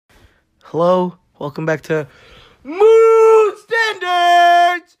Hello, welcome back to Mood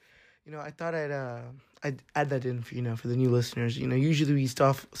Standards. I thought I'd add that in for the new listeners. Usually we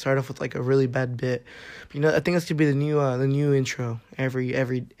start off with like a really bad bit. But, I think this could be the new intro every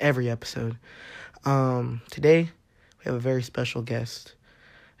episode. Today we have a very special guest.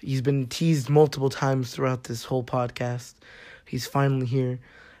 He's been teased multiple times throughout this whole podcast. He's finally here.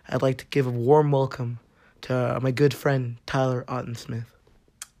 I'd like to give a warm welcome to my good friend Tyler Ottensmith.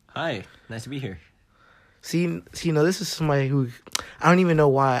 Hi, nice to be here. See, this is somebody who, I don't even know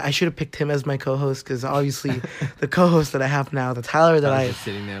why. I should have picked him as my co-host, because obviously the co-host that I have now, the Tyler that I was just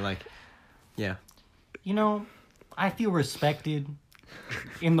sitting there like, yeah. I feel respected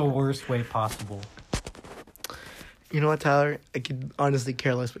in the worst way possible. You know what, Tyler? I could honestly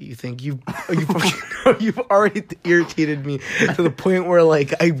care less what you think. You've already irritated me to the point where,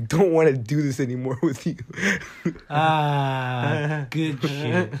 like, I don't want to do this anymore with you. Good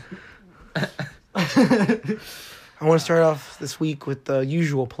shit. I want to start off this week with the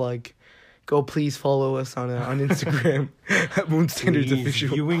usual plug. Go please follow us on Instagram at Moon Standards Official.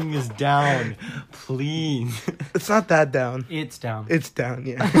 Viewing is down. Please. It's not that down. It's down. It's down,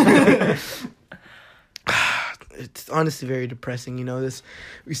 yeah. It's honestly very depressing,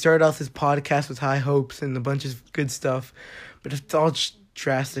 we started off this podcast with high hopes and a bunch of good stuff, but it's all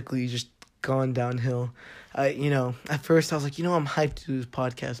drastically just gone downhill. At first I was like, I'm hyped to do this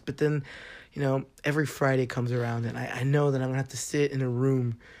podcast, but then, every Friday comes around and I know that I'm gonna have to sit in a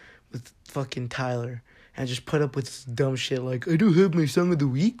room with fucking Tyler and just put up with this dumb shit like, I don't have my song of the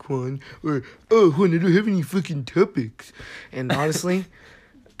week one, or, Juan, I don't have any fucking topics. And honestly,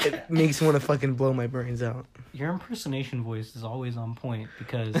 it makes me want to fucking blow my brains out. Your impersonation voice is always on point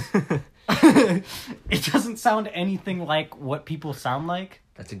because it doesn't sound anything like what people sound like.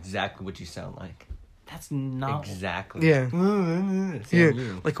 That's exactly what you sound like. That's not... Exactly. Yeah. Yeah,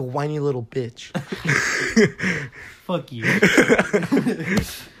 you. like a whiny little bitch. Fuck you.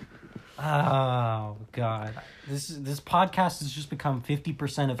 Oh, God. This podcast has just become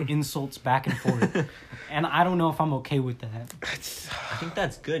 50% of insults back and forth. And I don't know if I'm okay with that. I think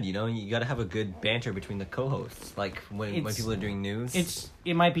that's good, You gotta have a good banter between the co-hosts. Like, when people are doing news.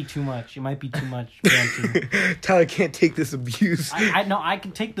 It might be too much. It might be too much banter. Tyler can't take this abuse. I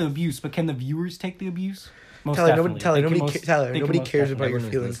can take the abuse, but can the viewers take the abuse? Most Tyler, definitely. nobody cares about your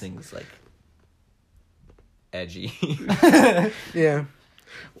Everyone feelings. Things like edgy. Yeah.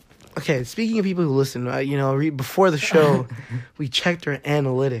 Okay, speaking of people who listen, before the show, we checked our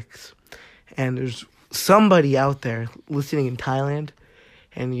analytics, and there's somebody out there listening in Thailand,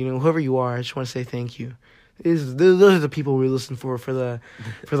 and whoever you are, I just want to say thank you. Those are the people we listen for the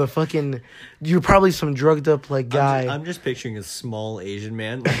fucking. You're probably some drugged up guy. I'm just picturing a small Asian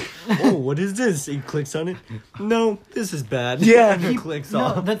man. Like, oh, what is this? He clicks on it. No, this is bad. Yeah, he clicks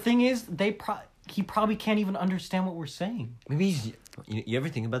off. The thing is, he probably can't even understand what we're saying. Maybe he's. You ever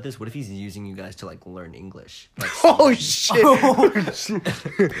think about this? What if he's using you guys to learn English? Oh shit!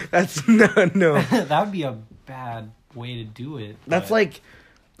 That's no. That would be a bad way to do it. That's like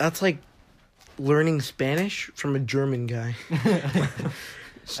learning Spanish from a German guy. I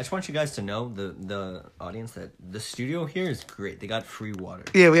just want you guys to know, the audience, that the studio here is great. They got free water.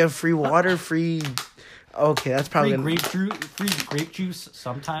 Yeah, we have free water, free. Okay, that's probably free grape juice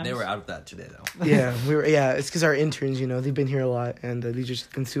sometimes. They were out of that today, though. Yeah, it's because our interns, they've been here a lot and they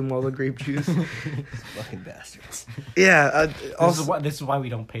just consume all the grape juice. Fucking bastards. Yeah. This is why we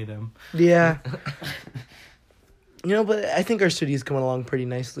don't pay them. Yeah. But I think our studio's coming along pretty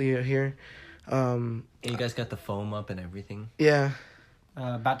nicely here. And you guys got the foam up and everything. Yeah.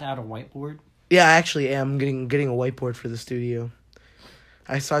 About to add a whiteboard. Yeah, I actually am getting a whiteboard for the studio.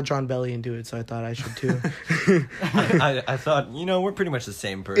 I saw John Bellion do it, so I thought I should too. I thought, we're pretty much the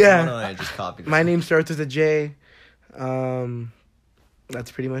same person. Yeah. Why don't I just copy My name starts with a J.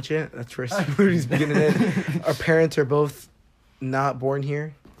 That's pretty much it. That's where Moody's beginning it. Our parents are both not born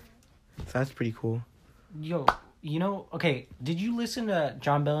here, so that's pretty cool. Yo, okay, did you listen to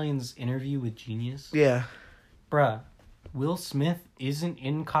John Bellion's interview with Genius? Yeah. Bruh, Will Smith isn't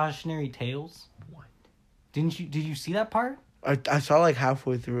in Cautionary Tales? What? Did you see that part? I saw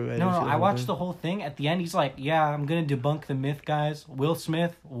halfway through it. No, I watched the whole thing. At the end, he's like, yeah, I'm going to debunk the myth, guys. Will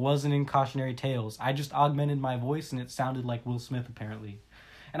Smith wasn't in Cautionary Tales. I just augmented my voice, and it sounded like Will Smith, apparently.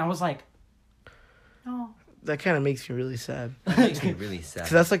 And I was like, no. That kind of makes me really sad. That makes me really sad.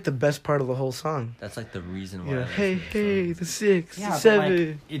 So that's the best part of the whole song. That's the reason why. Hey, the 6, yeah, the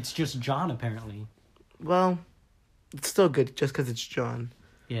 7. But, it's just John, apparently. Well, it's still good just because it's John.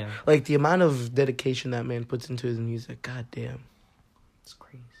 Yeah. The amount of dedication that man puts into his music, god damn. It's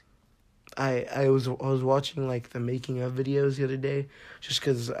crazy. I was watching like the making of videos the other day, just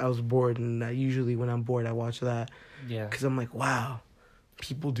because I was bored, and I usually when I'm bored I watch that, Yeah. because I'm like, wow,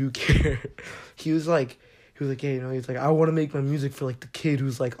 people do care. He was like, hey, he's like, I want to make my music for like the kid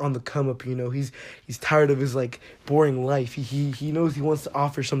who's like on the come up, he's tired of his like boring life. He knows he wants to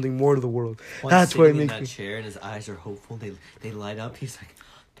offer something more to the world. That's what it sitting in makes that me. chair and his eyes are hopeful. They light up. He's like,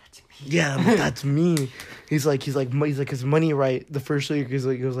 that's me. Yeah, that's me. He's like his money right. The first year he was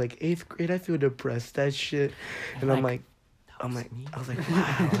like 8th grade. I feel depressed. That shit, and I'm like, I was like,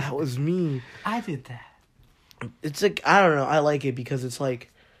 wow, that was me. I did that. It's like, I don't know. I like it because it's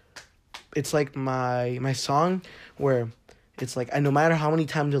like my song where it's like, no matter how many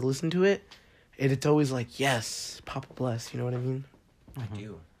times I listen to it, it's always like, yes, Papa bless. You know what I mean? I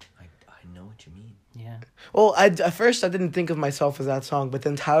do. I know what you mean. Yeah. Well, at first I didn't think of myself as that song, but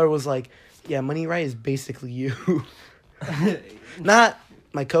then Tyler was like, yeah, Money Right is basically you. Not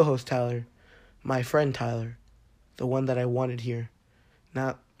my co-host Tyler, my friend Tyler, the one that I wanted here,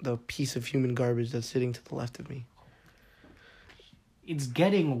 not the piece of human garbage that's sitting to the left of me. It's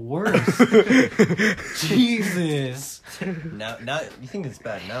getting worse. Jesus. Now you think it's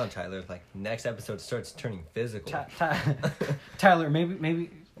bad now, Tyler. Like next episode starts turning physical. Tyler, maybe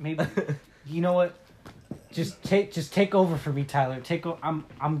you know what? Just take over for me, Tyler.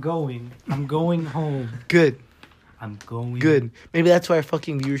 I'm going home. Good. I'm going. Good. Maybe that's why our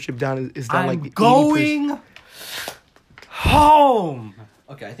fucking viewership down is down I'm like 80%. going home.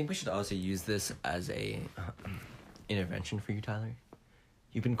 Okay, I think we should also use this as a intervention for you, Tyler.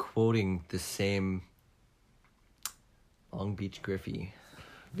 You've been quoting the same Long Beach Griffey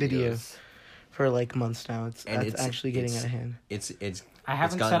Video videos. for like months now. It's And actually getting out of hand. It's I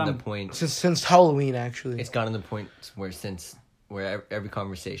haven't it's said gotten I'm the point. Since Halloween, actually. It's gotten to the point where every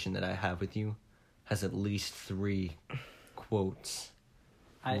conversation that I have with you has at least 3 quotes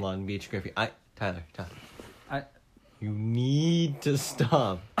from Long Beach Griffey. Tyler. You need to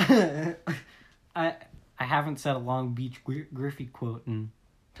stop. I haven't said a Long Beach Griffey quote in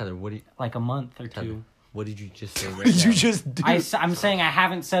Tyler, like a month or Tyler, two. what did you just say right What did now? you just do? I'm saying I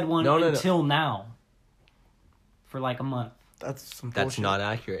haven't said one No. until now. For like a month. That's some That's bullshit. not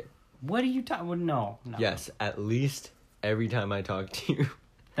accurate. What are you talking? Well, no. Yes, at least every time I talk to you,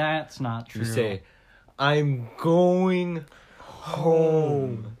 That's not true. you say, I'm going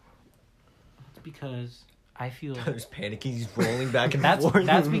home. It's because I feel Tyler's panicking. He's rolling back and that's forth.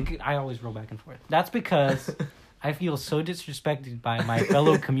 because I always roll back and forth. That's because I feel so disrespected by my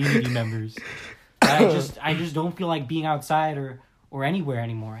fellow community members. That I just don't feel like being outside or anywhere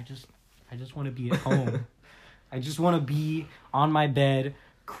anymore. I just want to be at home. I just want to be on my bed,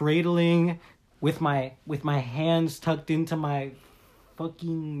 cradling with my hands tucked into my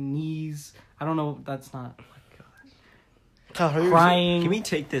fucking knees. I don't know. That's not Tyler, crying. Can we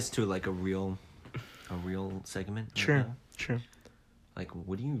take this to like a real segment? right Sure, now? sure. Like,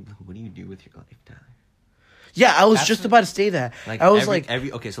 what do you do with your life, Tyler? Yeah, I was just about to say that. Like I was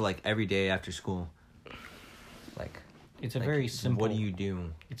every day after school. Like, It's a very simple. What do you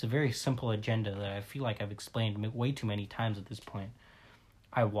do? It's a very simple agenda that I feel like I've explained way too many times at this point.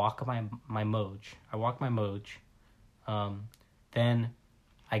 I walk my Moj. Then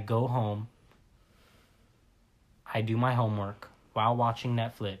I go home. I do my homework while watching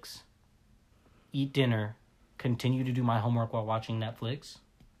Netflix. Eat dinner. Continue to do my homework while watching Netflix.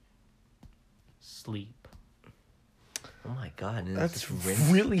 Sleep. Oh my god, and That's it's just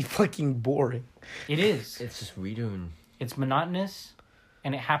rinse. really fucking boring. It is. It's just redoing. It's monotonous,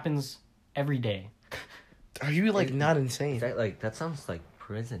 and it happens every day. Are you like not insane? That sounds like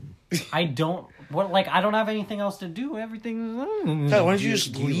prison. I don't have anything else to do. Everything. Tyler, why don't you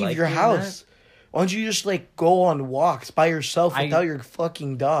just do you leave like your doing house? Why don't you just like go on walks by yourself I- without your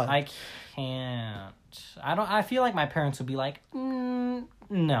fucking dog? I can't. I feel like my parents would be like, no.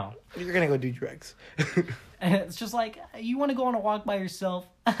 You're gonna go do drugs. And it's just like, you want to go on a walk by yourself?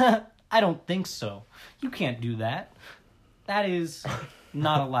 I don't think so. You can't do that. That is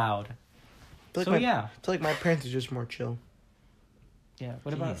not allowed. I So yeah. feel like my parents are just more chill. Yeah.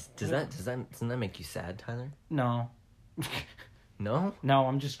 What about? Doesn't that make you sad, Tyler? No. No? No,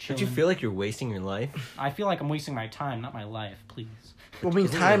 I'm just Don't chilling. you feel like you're wasting your life? I feel like I'm wasting my time, not my life. Please. Well, I mean,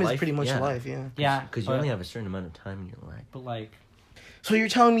 Isn't time your is life- pretty much yeah. life, yeah. Yeah. Because you but- only have a certain amount of time in your life. But like, So you're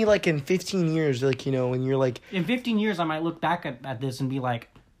telling me, like, in 15 years, like, when you're like... in 15 years, I might look back at this and be like,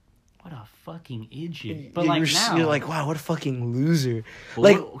 what a fucking idiot. But you're, like now, You're like, wow, what a fucking loser. Well,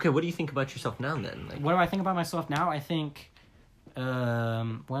 Like- what do you think about yourself now then? Like, what do I think about myself now? I think,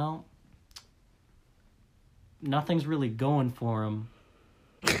 well, nothing's really going for him.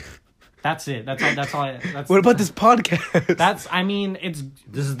 That's it. That's all. What about this podcast?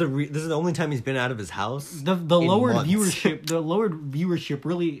 This is the only time he's been out of his house. The lowered viewership. The lowered viewership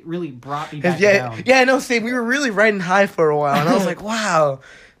really brought me back down. Yeah, I know. Say we were really riding high for a while, and I was like, wow,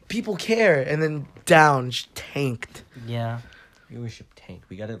 people care, and then down, just tanked. Yeah. Viewership tanked.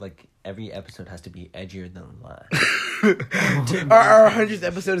 We gotta every episode has to be edgier than last. Our 100th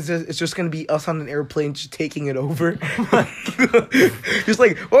episode it's just gonna be us on an airplane just taking it over. Just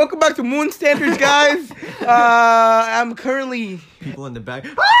welcome back to Moon Standards, guys. I'm currently people in the back.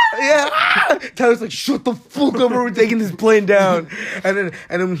 Yeah. Tyler's like, shut the fuck up, we're taking this plane down. And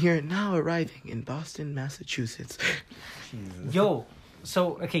I'm here now arriving in Boston, Massachusetts. Jesus. Yo,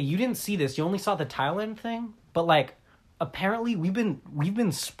 so okay, you didn't see this. You only saw the Thailand thing, but apparently we've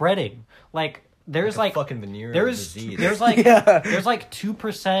been spreading. There's a fucking venereal disease. There's there's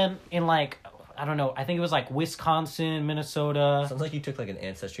 2% in I don't know. I think it was Wisconsin, Minnesota. Sounds like you took an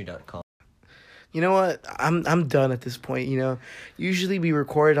Ancestry.com. You know what? I'm done at this point. Usually we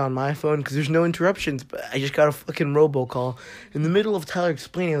record on my phone because there's no interruptions. But I just got a fucking robocall in the middle of Tyler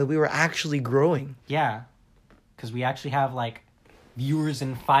explaining that we were actually growing. Yeah, because we actually have viewers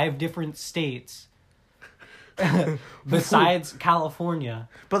in 5 different states. Besides California.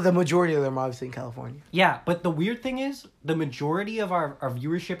 But the majority of them are obviously in California. Yeah, but the weird thing is, the majority of our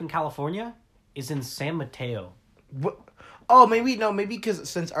viewership in California is in San Mateo. What? Oh, maybe because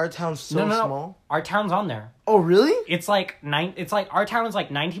since our town's so small. Our town's on there. Oh, really? It's our town is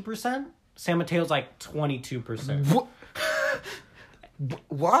 90%. San Mateo's 22%. What?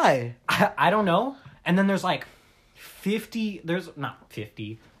 Why? I don't know. And then there's 50. There's not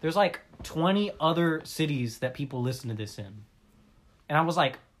 50. There's 20 other cities that people listen to this in. And I was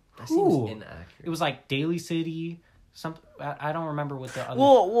like, that seems inaccurate. It was Daly City. I don't remember what the other.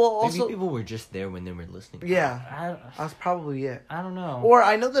 Well, maybe also people were just there when they were listening. Yeah, that's probably it. I don't know. Or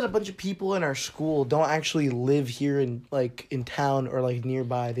I know that a bunch of people in our school don't actually live here in in town or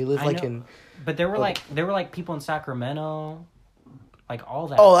nearby. They live in. But there were people in Sacramento, all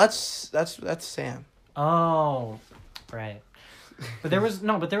that. Oh, that's Sam. Oh, right. But there was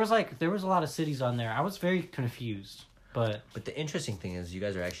a lot of cities on there. I was very confused. But the interesting thing is you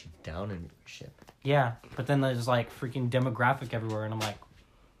guys are actually down in viewership. Yeah, but then there's freaking demographic everywhere, and I'm like,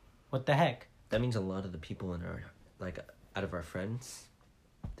 what the heck? That means a lot of the people in our out of our friends,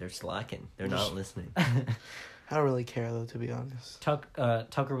 they're slacking. They're not listening. I don't really care though, to be honest.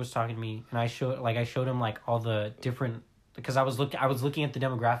 Tucker was talking to me, and I showed him all the different, because I was looking at the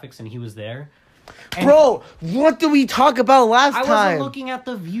demographics, and he was there. And bro, what did we talk about last time? I wasn't looking at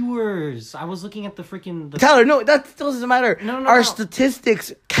the viewers. I was looking at the freaking... Tyler, no, that still doesn't matter. No. Our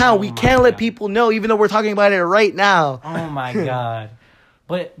statistics count. We can't let people know, even though we're talking about it right now. Oh my god.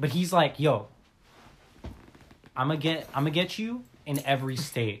 But he's like, yo, I'm gonna get you in every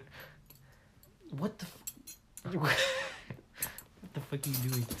state. What the fuck are you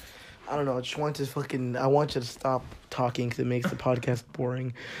doing? I don't know. I just want I want you to stop talking because it makes the podcast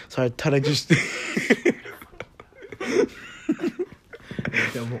boring. So I thought I just...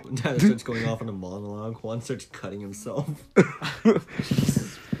 Tyler starts going off on a monologue. Juan starts cutting himself.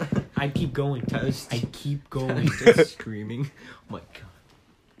 I keep going. I keep going. Starts screaming. Oh my god.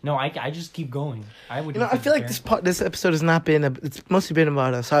 No, I just keep going. I feel like this episode has not been... It's mostly been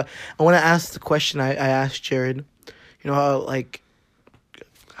about us. I want to ask the question I asked Jared.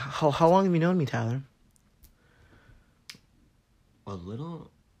 How long have you known me, Tyler? A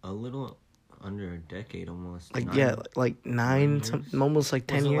little under a decade, almost. 9, almost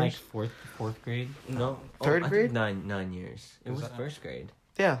 10 years. Fourth grade? No, third grade. 9 years. It was first grade.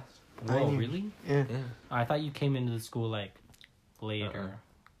 Yeah. Whoa, really? Yeah. I thought you came into the school later.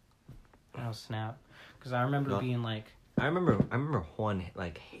 Oh snap! Because I remember being I remember Juan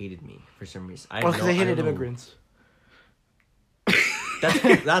hated me for some reason. Because they hated immigrants.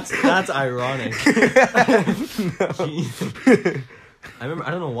 That's ironic. I remember, I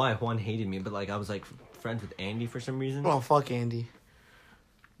don't know why Juan hated me, but I was friends with Andy for some reason. Oh, fuck Andy.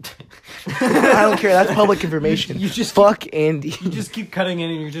 I don't care. That's public information. You just fuck Andy. You just keep cutting in,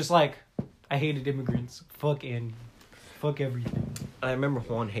 and you're just I hated immigrants. Fuck Andy. Fuck everything. I remember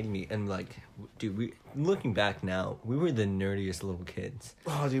Juan hating me, and dude, looking back now, we were the nerdiest little kids.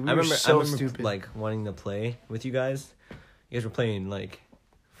 Oh, dude, we were so stupid. Wanting to play with you guys. You guys were playing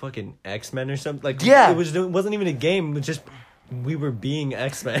fucking X-Men or something. Yeah, it wasn't even a game. It was just we were being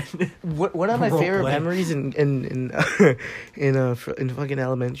X-Men. One of my favorite memories in fucking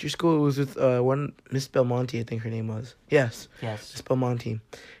elementary school was with one Miss Belmonte, I think her name was. Yes. Miss Belmonte,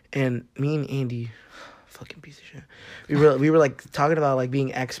 and me and Andy, fucking piece of shit. We were talking about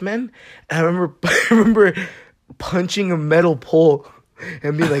being X-Men, and I remember punching a metal pole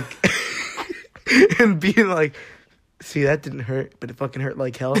and be like. and being like, see, that didn't hurt, but it fucking hurt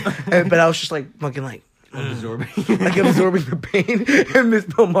like hell. But I was just like fucking like absorbing, like absorbing the pain. And Miss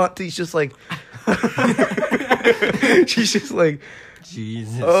Belmonte's just like, she's just like,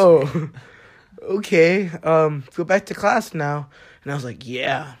 Jesus. oh, okay. Go back to class now. And I was like,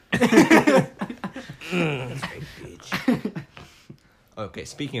 yeah. Okay,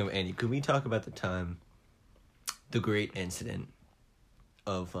 speaking of Andy, could we talk about the great incident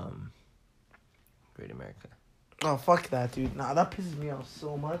of Great America? Oh, fuck that, dude. Nah, that pisses me off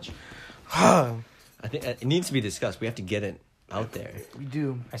so much. I think it needs to be discussed. We have to get it out there. We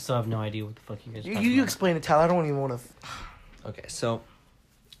do. I still have no idea what the fuck you guys are You explain it, Tal. I don't even want to... Okay, so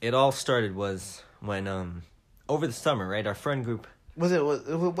it all started was when over the summer, right? Our friend group.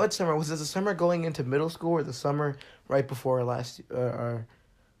 What summer? Was it the summer going into middle school or the summer right before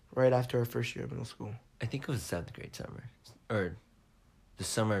right after our first year of middle school? I think it was 7th grade summer. Or the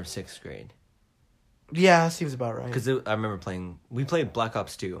summer of 6th grade. Yeah, that seems about right. Because I remember we played Black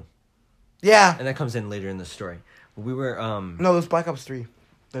Ops 2. Yeah. And that comes in later in the story. We were, No, it was Black Ops 3.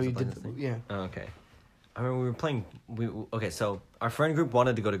 That we did, yeah. Oh, okay. I remember we were playing, okay, so our friend group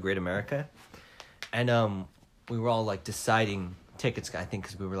wanted to go to Great America. And, we were all, like, deciding tickets, I think,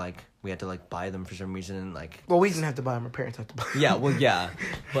 because we were, like, we had to, like, buy them for some reason, and, like... Well, we didn't have to buy them. Our parents had to buy them. Yeah, well, yeah.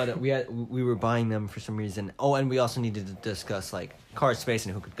 But we were buying them for some reason. Oh, and we also needed to discuss, like, car space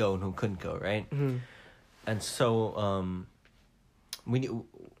and who could go and who couldn't go, right? Mm-hmm. And so,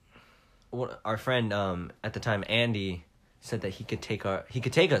 our friend at the time, Andy, said that he could take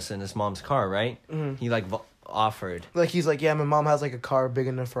us in his mom's car, right? Mm-hmm. He like offered. Like he's like, yeah, my mom has like a car big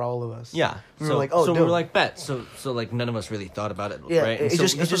enough for all of us. Yeah, we were like, oh, so dude. we were like, bet. So like none of us really thought about it, yeah, right? And it so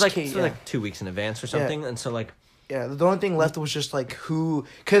just this was came, like 2 weeks in advance or something, and so like. Yeah, the only thing left was just like who,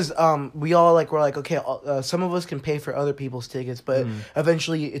 because we all like were like, okay, some of us can pay for other people's tickets, but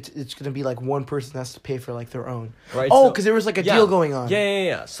eventually it's gonna be like one person has to pay for like their own. Right. Oh, because there was like a deal going on.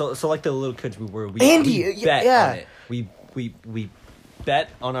 Yeah. So like the little kids we Andy, we bet on it. We bet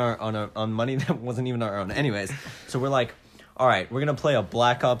on money that wasn't even our own. Anyways, so we're like, all right, we're gonna play a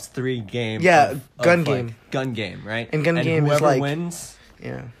Black Ops 3 game. Yeah, gun game, right? And gun game whoever is like wins.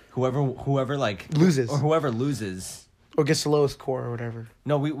 Yeah. Whoever like loses, or whoever loses, or gets the lowest score or whatever.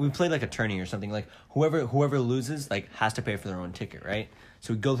 No, we played like a tourney or something. Like whoever loses like has to pay for their own ticket, right?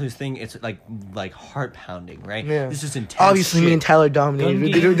 So we go through this thing. It's like heart pounding, right? Yeah. This is intense. Obviously, me and Tyler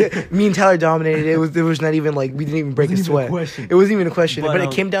dominated. Me and Tyler dominated. It was not even like we didn't even break a sweat. It wasn't even a question. But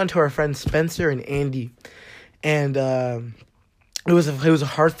it came down to our friends Spencer and Andy, and it was a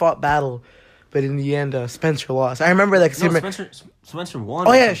hard fought battle. But in the end, Spencer lost. I remember that. Spencer won.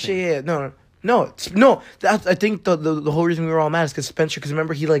 Oh yeah, shit, yeah. No. I think the whole reason we were all mad is because Spencer. Because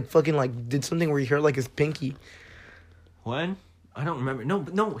remember he like fucking like did something where he hurt like his pinky. When? I don't remember.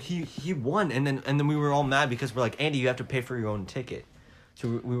 No. He won, and then we were all mad because we're like, Andy, you have to pay for your own ticket.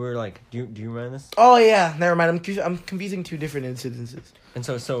 So we were like, do you remember this? Oh yeah, never mind. I'm confusing two different incidences. And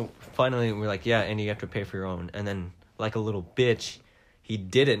so finally we're like, yeah, Andy, you have to pay for your own. And then like a little bitch, he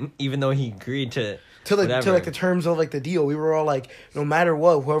didn't, even though he agreed to the terms of like the deal. We were all like, no matter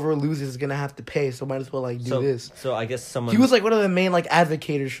what, whoever loses is gonna have to pay. So might as well like do this. So I guess someone. He was like one of the main like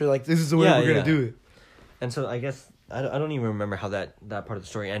advocators for like this is the way we're gonna do it. And so I guess I don't even remember how that part of the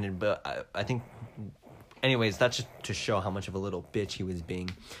story ended, but I think, anyways, that's just to show how much of a little bitch he was being.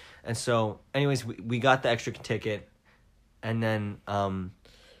 And so, anyways, we got the extra ticket, and then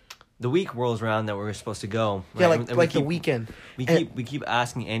the week rolls around that we were supposed to go. Right? Yeah, like the weekend. We keep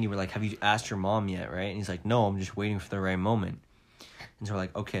asking Andy. We're like, "Have you asked your mom yet?" Right? And he's like, "No, I'm just waiting for the right moment." And so we're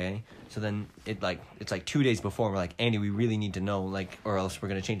like, "Okay." So then it's like 2 days before. And we're like, "Andy, we really need to know, like, or else we're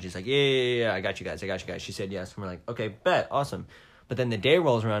gonna change it." He's like, "Yeah, I got you guys. She said yes." And we're like, "Okay, bet, awesome." But then the day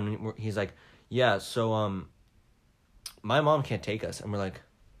rolls around, and he's like, "Yeah, so my mom can't take us." And we're like,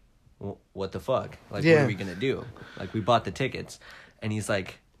 "What the fuck? Like, what are we gonna do? Like, we bought the tickets." And he's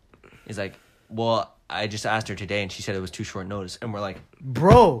like, well, I just asked her today and she said it was too short notice. And we're like,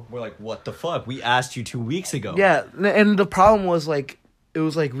 bro, what the fuck? We asked you 2 weeks ago. Yeah. And the problem was like, it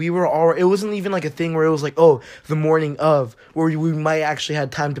was like it wasn't even like a thing where it was like, oh, the morning of, where we might actually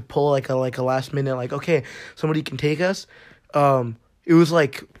had time to pull like a last minute, like, okay, somebody can take us. It was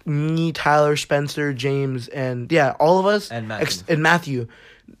like me, Tyler, Spencer, James, and all of us and Matthew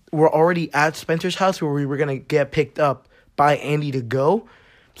were already at Spencer's house where we were gonna get picked up by Andy to go.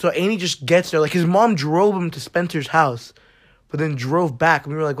 So Andy just gets there. Like, his mom drove him to Spencer's house, but then drove back.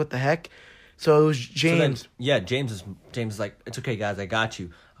 And we were like, what the heck? So it was James. So then, James is like, it's okay, guys, I got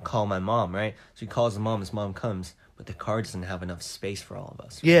you. I'll call my mom, right? So he calls his mom. His mom comes, but the car doesn't have enough space for all of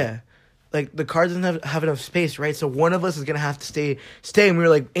us. Right? Yeah. like the car doesn't have enough space, right? So one of us is gonna have to stay. And we were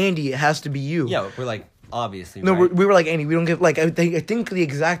like, Andy, it has to be you. Yeah, we're like, obviously. No, right? we were like, Andy, we don't give, like, I think the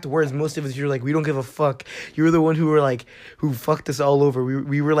exact words, most of us, you're like, we don't give a fuck. You were the one who fucked us all over.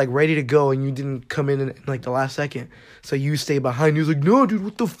 We were like ready to go, and you didn't come in like the last second. So you stayed behind. He was like, no, dude,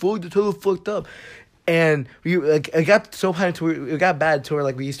 what the fuck? That's hella fucked up. And we like it got so bad to it got bad to where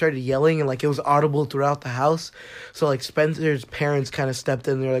like we started yelling and like it was audible throughout the house. So like Spencer's parents kind of stepped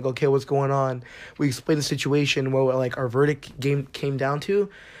in. They're like, okay, what's going on? We explained the situation, what like our verdict came down to,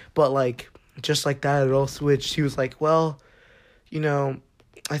 but like just like that, it all switched. He was like, well, you know,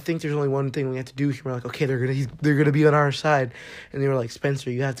 I think there's only one thing we have to do here. We're like, okay, they're gonna be on our side, and they were like,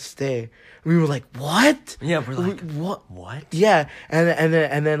 Spencer, you have to stay. And we were like, what? Yeah, we're like, what? Yeah,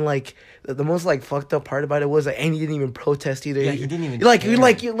 and then like the most like fucked up part about it was that Andy didn't even protest either. Yeah, he didn't even like care.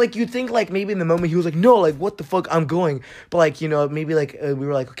 you think like maybe in the moment he was like, no, like what the fuck, I'm going. But like, you know, maybe like we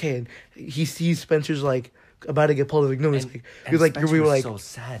were like, okay, and he sees Spencer's like about to get pulled. Like no, he's like, he was like, Spencer we were like, so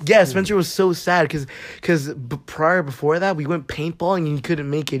sad. yeah, too. Spencer was so sad because before that we went paintballing and he couldn't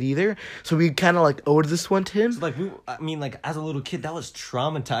make it either. So we kind of like owed this one to him. So, like like as a little kid, that was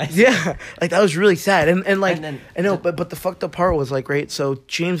traumatized. Yeah, like that was really sad, and like, And then I know, but the fucked up part was like, right, so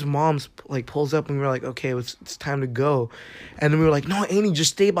James' mom's like pulls up and we were like, okay, it's time to go, and then we were like, no, Annie,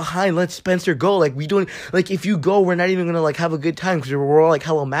 just stay behind, let Spencer go, like we don't, like if you go, we're not even gonna like have a good time because we're all like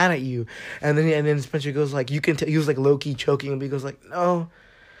hella mad at you, and then Spencer goes like, you can he was like low key choking, and he goes like, no,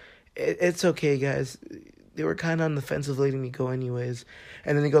 it's okay, guys. They were kind of on the fence of letting me go anyways,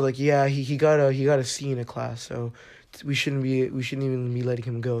 and then they go like, yeah, he got a C in a class, so we shouldn't even be letting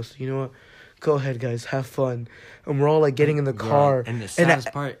him go. So you know what? Go ahead, guys, have fun. And we're all like getting in the car. And the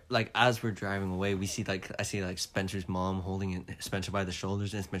saddest part, like as we're driving away, I see like Spencer's mom holding Spencer by the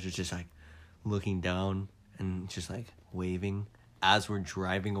shoulders, and Spencer's just like looking down and just like waving as we're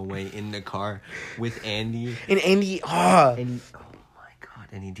driving away in the car with Andy. And Andy, And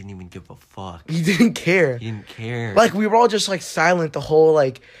he didn't even give a fuck. he didn't care. He didn't care. Like we were all just like silent the whole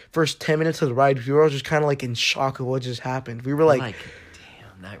like first 10 minutes of the ride. We were all just kind of like in shock of what just happened. We were like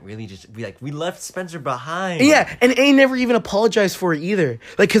damn, that really just we left Spencer behind. Yeah, and Andy never even apologized for it either.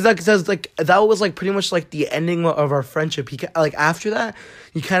 Like cause that was like pretty much like the ending of our friendship. He like after that,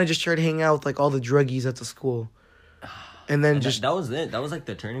 he kind of just started hanging out with like all the druggies at the school. And then that was it. That was like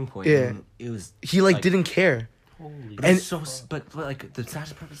the turning point. Yeah. And it was he like didn't care. But like the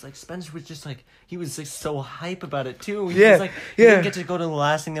saddest part was like Spencer was just like he was like so hype about it too. He Yeah, was like he didn't get to go to the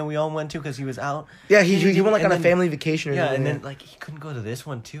last thing that we all went to because he was out. Yeah, he went like on a family vacation. Yeah, and then like he couldn't go to this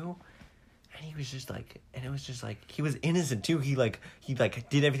one too, and he was just like, and it was just like he was innocent too. He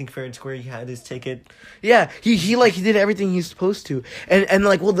did everything fair and square. He had his ticket. Yeah, he did everything he's supposed to, and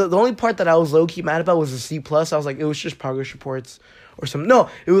like well the only part that I was low key mad about was the C+. I was like it was just progress reports. Or something. No,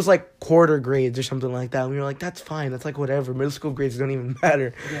 it was like quarter grades or something like that. And we were like, that's fine. That's like whatever. Middle school grades don't even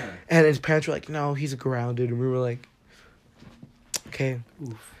matter. Yeah. And his parents were like, no, he's grounded. And we were like, okay.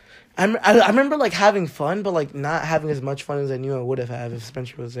 Oof. I remember like having fun, but like not having as much fun as I knew I would have had if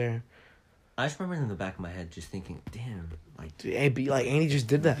Spencer was there. I just remember in the back of my head just thinking, damn, like, like Andy just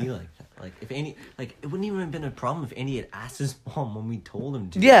did that. Be like that. Like if Andy, like it wouldn't even have been a problem if Andy had asked his mom when we told him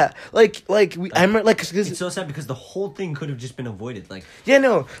to. Yeah, I remember like cause it's so sad because the whole thing could have just been avoided. Like yeah,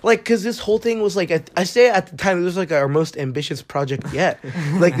 no, like because this whole thing was like I say at the time it was like our most ambitious project yet.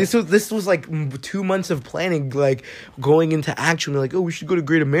 Like this was like 2 months of planning, like going into action. We're like, oh, we should go to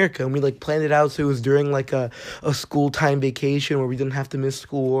Great America, and we like planned it out so it was during like a school time vacation where we didn't have to miss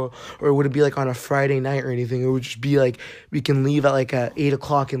school, or would it be like on a Friday night or anything? It would just be like we can leave at like 8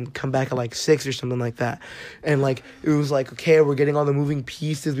 o'clock and come back at like 6 or something like that. And like it was like, okay, we're getting all the moving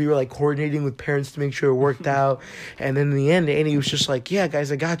pieces. We were like coordinating with parents to make sure it worked out. And then in the end, Andy was just like, yeah,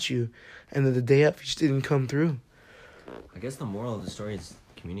 guys, I got you. And then the day up, he just didn't come through. I guess the moral of the story is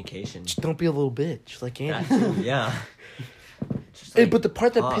communication. Just don't be a little bitch like Andy. Yeah. Like, but the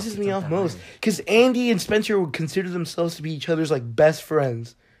part that pisses me off most, because Andy and Spencer would consider themselves to be each other's like best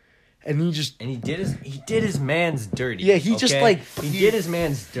friends. And he did his man's dirty. Yeah, he did his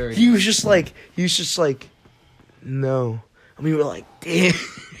man's dirty. He was just like, no. And we were like, damn.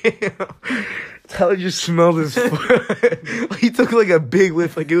 Tyler just smelled his foot. He took like a big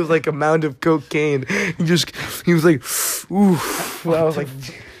whiff, like it was like a mound of cocaine. He was like, ooh. Well, I was like,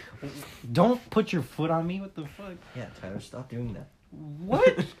 don't put your foot on me. What the fuck? Yeah, Tyler, stop doing that.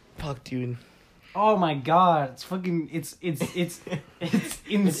 What? Fuck, dude. Oh my god, it's fucking it's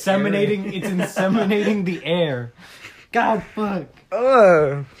inseminating the air. God fuck.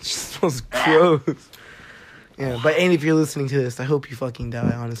 It smells gross. Yeah, but Andy, if you're listening to this, I hope you fucking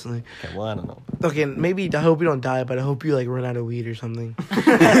die, honestly. Okay, well, I don't know. Okay, maybe I hope you don't die, but I hope you, like, run out of weed or something.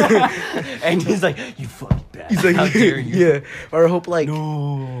 And he's like, you fucking bastard. He's like, how dare you? Yeah. Or I hope, like,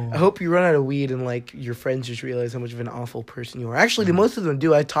 No. I hope you run out of weed and, like, your friends just realize how much of an awful person you are. Actually, most of them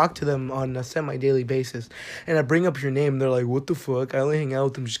do. I talk to them on a semi-daily basis, and I bring up your name, and they're like, what the fuck? I only hang out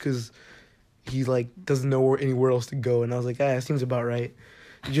with him just because he, like, doesn't know anywhere else to go. And I was like, that seems about right.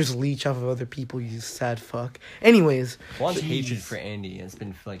 You just leech off of other people, you sad fuck. Anyways. Juan's hatred for Andy has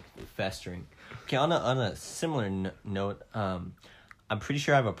been, like, festering. Okay, on a similar note, I'm pretty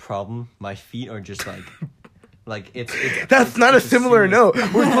sure I have a problem. My feet are just, like it's That's not a similar note.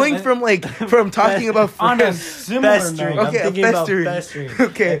 We're going from talking about On a friends. similar festering. note. Okay, I'm thinking about festering. festering.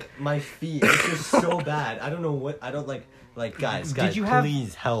 Okay. Like, my feet, it's just so bad. I don't know what, I don't like, guys, Did you have-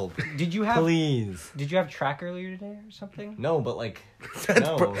 please help. Did you have Please. Did you have track earlier today or something? No, but, like, That's,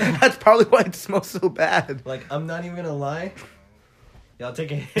 no. that's probably why it smells so bad. Like, I'm not even gonna lie. Yeah, I'll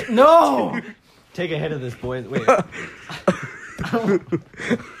take a hit. No. Take a hit of this, boys. Wait.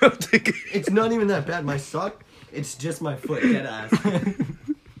 I'll take it. It's not even that bad. My sock, it's just my foot, dead ass.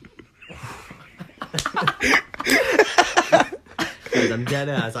 Guys, I'm dead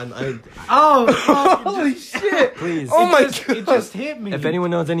ass. Oh, Holy shit. Please. Oh my it god. just hit me. If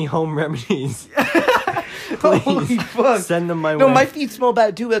anyone knows any home remedies, Holy fuck. send them my No, way. my feet smell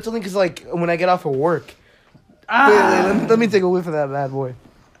bad too. That's only because, like, when I get off of work. Wait, let me take a whiff of that bad boy.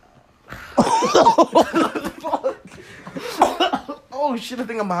 Oh shit, I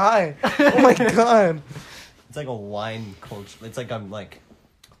think I'm high. Oh my god. It's like a wine culture. It's like I'm like,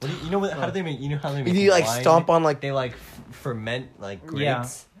 what do you know what? How do they make? You know how they make? You like wine? stomp on like. They like ferment like grapes. Yeah.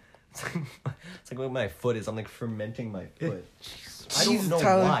 It's like what my foot is. I'm like fermenting my foot. I Jesus, don't know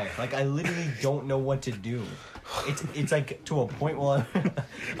Tyler. why. Like I literally don't know what to do. It's like to a point where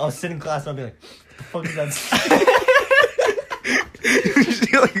I'll sit in class and I'll be like, what the fuck is that?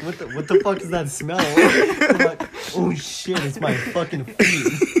 Like, What the fuck is that smell? I'm like, oh shit, it's my fucking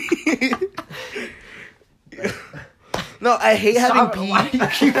feet. no, I hate Stop having it. Why pee. do you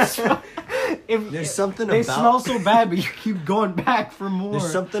keep if There's something they about smell so bad, but you keep going back for more.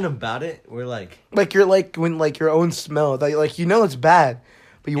 There's something about it where like Like you're like when like your own smell that like you know it's bad,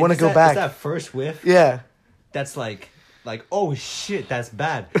 but you want to go back. It's that first whiff. Yeah. That's like oh shit, that's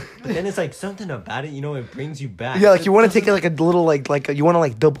bad. But then it's like something about it, you know, it brings you back. Yeah, like you want to take like a little like you want to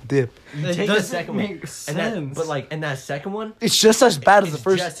like double dip. You It take the doesn't second make one, and sense. that second one, It's just as bad as it's the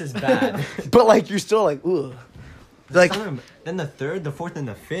first, just as bad. but like you're still like ugh. Like Then the third, the fourth, and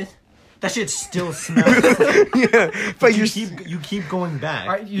the fifth, that shit still smells. yeah, but you keep going back.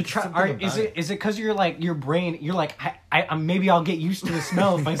 Are you It's try? something Is about it because you're like your brain? You're like I maybe I'll get used to the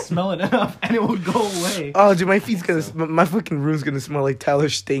smell if I smell it enough, and it will go away. oh dude, my feet's gonna my fucking room's gonna smell like Tyler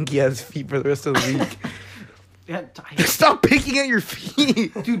stinky ass feet for the rest of the week. Yeah, Stop picking at your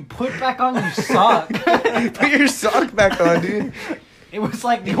feet. dude, put back on your sock. Put your sock back on, dude. It was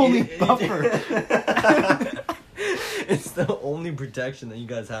like the only buffer. It's the only protection that you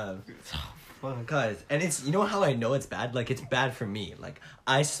guys have. Guys, and it's, you know how I know it's bad? Like, it's bad for me. Like,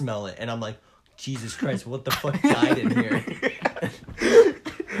 I smell it, and I'm like, Jesus Christ, what the fuck died in here?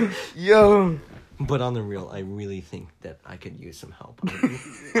 Yo. But on the real, I really think that I could use some help. the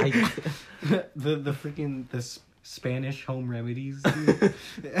freaking Spanish home remedies. Dude.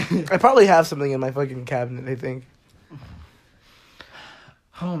 I probably have something in my fucking cabinet, I think.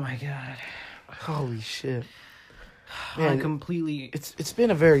 Oh my god. Holy shit. I Man, completely. It's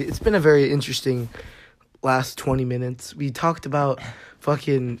been a very interesting last 20 minutes. We talked about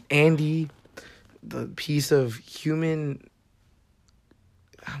fucking Andy, the piece of human.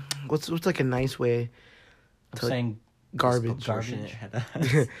 What's like a nice way I'm to saying garbage? garbage.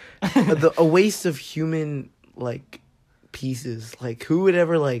 A waste of human like pieces. Like who would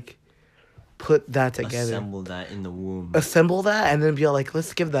ever like put that together? Assemble that in the womb. Assemble that and then be like,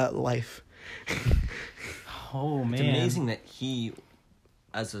 let's give that life. Oh man, It's amazing that he,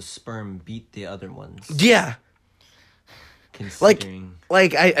 as a sperm, beat the other ones. Yeah. Considering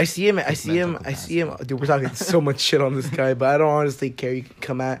Like I see him. I see him. mental Dude, we're talking so much shit on this guy, but I don't honestly care. You can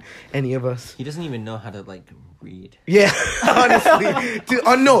come at any of us. he doesn't even know how to like read. Yeah, honestly, dude.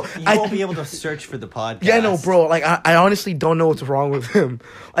 Oh no, You won't be able to search for the podcast. Yeah, no, bro. Like I honestly don't know what's wrong with him.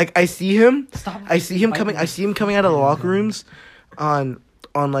 Like I see him. Stop I see him coming. fighting. I see him coming out of the locker rooms, on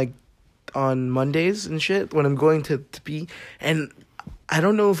Mondays and shit when I'm going to pee, and I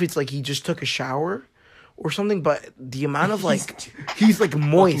don't know if it's like he just took a shower or something, but the amount of like he's like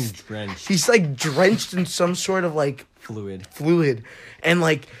moist. Fucking drenched. He's like drenched in some sort of like fluid. and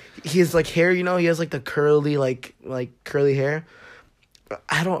like his like hair, you know, he has like the curly like curly hair.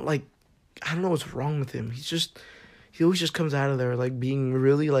 I don't like I don't know what's wrong with him. He always just comes out of there, like, being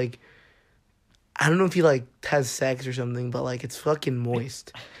really, like, I don't know if he, like, has sex or something, but, like, it's fucking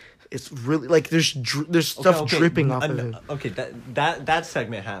moist. It's really, like, there's stuff dripping off of him. Okay, that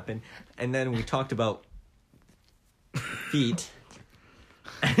segment happened, and then we talked about feet,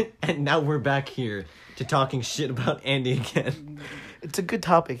 and now we're back here to talking shit about Andy again. It's a good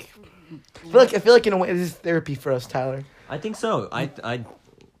topic. I feel like in a way, this is therapy for us, Tyler. I think so.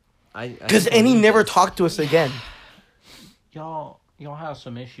 Because Andy never talked to us again. Y'all have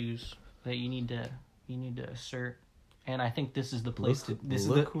some issues that you need to assert, and I think this is the place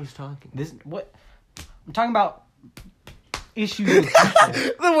Look who's talking. What I'm talking about issues with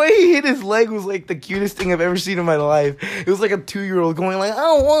people. The way he hit his leg was like the cutest thing I've ever seen in my life. It was like a 2-year-old going like, I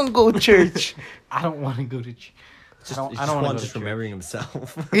don't want to go to church. I don't want to go to church. I don't want to just remembering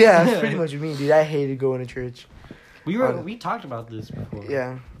himself. Yeah, that's pretty much me, dude. I hated going to church. We talked about this before.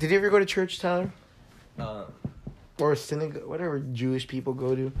 Yeah. Did you ever go to church, Tyler? Or a synagogue, whatever Jewish people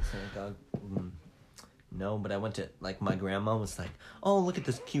go to. Synagogue. No, but I went to, like, my grandma was like, oh, look at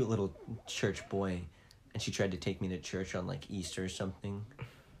this cute little church boy. And she tried to take me to church on, like, Easter or something. I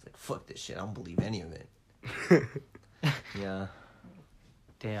was like, fuck this shit. I don't believe any of it. Yeah.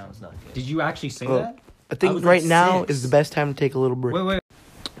 Damn. It's not good. Did you actually say that? I think right now is the best time to take a little break. Wait.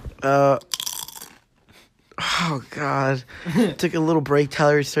 Oh, God. Took a little break.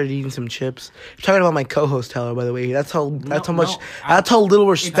 Tyler started eating some chips. I'm talking about my co-host, Tyler, by the way. That's how little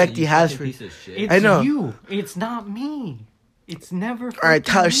respect he has for... It's I know. You. It's not me. It's never... All right,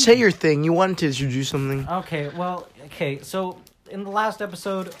 Tyler, me. say your thing. You wanted to introduce something. Okay, so in the last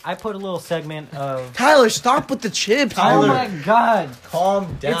episode, I put a little segment of... Tyler, stop with the chips. Oh, my God.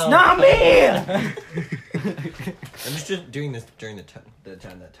 Calm down. It's not me! I'm just doing this during the time that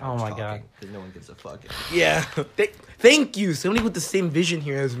Tyler's talking. God. Because no one gives a fuck. Yeah. Thank you. Somebody with the same vision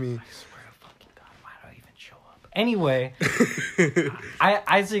here as me. I swear to fucking God, why do I even show up? Anyway,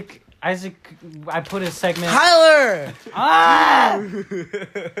 Isaac, I put a segment... Tyler! I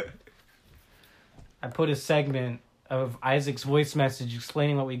put a segment of Isaac's voice message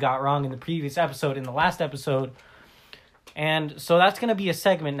explaining what we got wrong in the previous episode, in the last episode. And so that's going to be a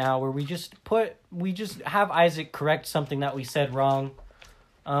segment now where we just have Isaac correct something that we said wrong.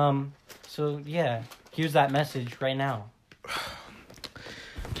 So yeah, here's that message right now.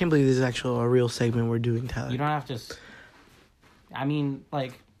 Can't believe this is actually a real segment we're doing, Tyler. You don't have to... I mean,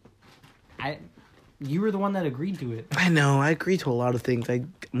 like... You were the one that agreed to it. I know. I agree to a lot of things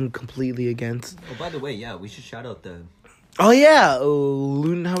I'm completely against. Oh, by the way, yeah, we should shout out the... Oh, yeah.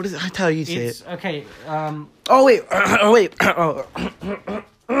 Loon, how does... How you say it? Okay, Oh, wait.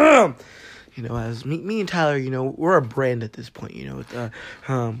 You know, as me and Tyler, you know, we're a brand at this point, you know.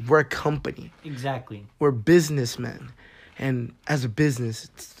 We're a company. Exactly. We're businessmen. And as a business,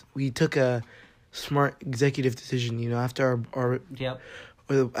 we took a smart executive decision, you know, after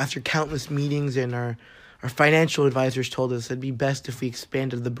after countless meetings, and our financial advisors told us it'd be best if we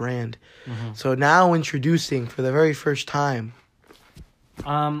expanded the brand. Mm-hmm. So now introducing for the very first time,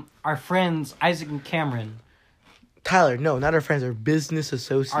 our friends Isaac and Cameron. Tyler, no, not our friends, our business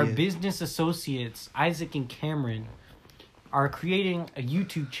associates. Our business associates, Isaac and Cameron, are creating a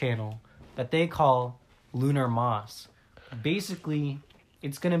YouTube channel that they call Lunar Moss. Basically,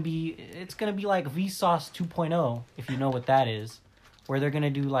 it's gonna be like Vsauce 2.0, if you know what that is, where they're gonna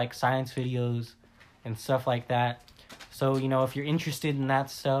do like science videos and stuff like that. So, you know, if you're interested in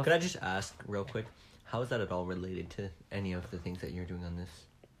that stuff... Could I just ask real quick, how is that at all related to any of the things that you're doing on this?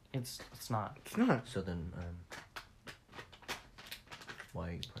 It's not. It's not. So then, why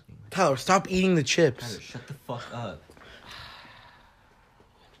are you partying? Tyler, stop eating the chips. Tyler, shut the fuck up.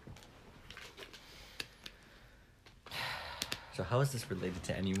 So how is this related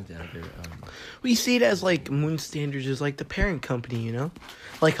to any of the other... We see it as, like, Moon Standards is, like, the parent company, you know?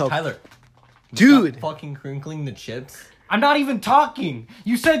 Like how... Tyler. Dude! Stop fucking crinkling the chips. I'm not even talking!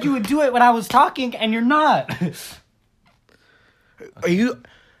 You said you would do it when I was talking, and you're not! Are you...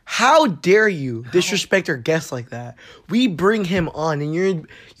 How dare you disrespect our guest like that? We bring him on, and you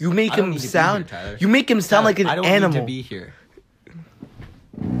make him sound... Here, you make him sound like an animal. I don't need to be here.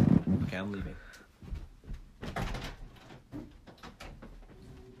 Okay, I'm leaving.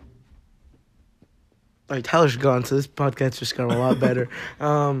 All right, Tyler's gone, so this podcast just got a lot better.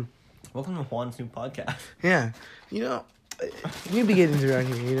 Welcome to Juan's new podcast. Yeah. You know, new beginnings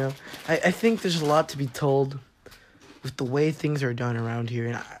around here, you know. I think there's a lot to be told with the way things are done around here,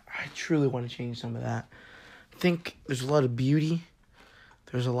 and I truly want to change some of that. I think there's a lot of beauty.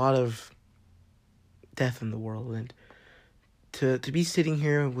 There's a lot of death in the world, and to be sitting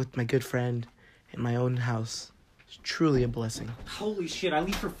here with my good friend in my own house, It's truly a blessing. Holy shit! I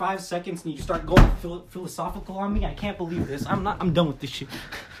leave for 5 seconds and you start going philosophical on me. I can't believe this. I'm done with this shit.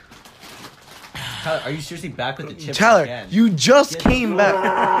 Tyler, are you seriously back with the chips Tyler, again? you just came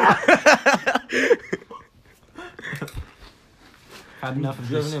back. Had enough of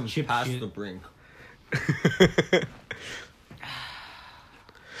Driven this him chip past shit. the brink.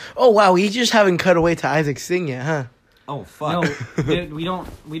 Oh wow, we just haven't cut away to Isaac's thing yet, huh? Oh fuck. No, dude, we don't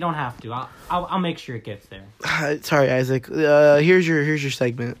have to. I'll make sure it gets there. Sorry, Isaac. Here's your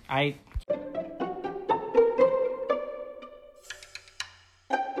segment.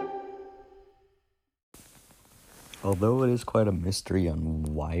 Although it is quite a mystery on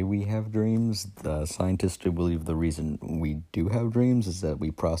why we have dreams, the scientists do believe the reason we do have dreams is that we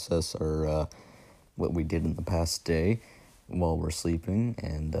process our what we did in the past day while we're sleeping,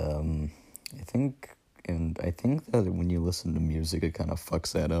 and I think that when you listen to music, it kind of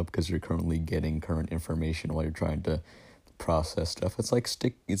fucks that up because you're currently getting current information while you're trying to process stuff. It's like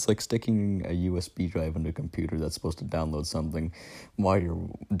sticking a USB drive into a computer that's supposed to download something while you're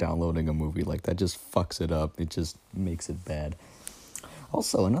downloading a movie. Like, that just fucks it up. It just makes it bad.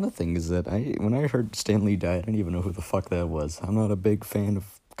 Also, another thing is that when I heard Stan Lee died, I didn't even know who the fuck that was. I'm not a big fan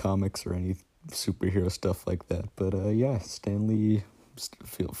of comics or any superhero stuff like that, but yeah, Stan Lee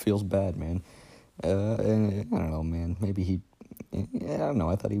feels bad, man. And I don't know, man. Maybe I don't know.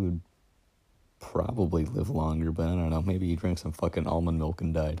 I thought he would probably live longer, but I don't know. Maybe he drank some fucking almond milk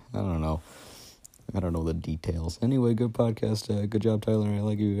and died. I don't know. I don't know the details. Anyway, good podcast. Good job, Tyler. I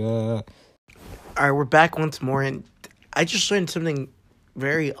like you. All right, we're back once more, and I just learned something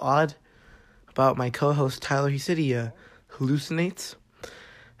very odd about my co-host Tyler. He said he hallucinates.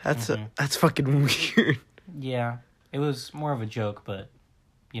 That's fucking weird. Yeah, it was more of a joke, but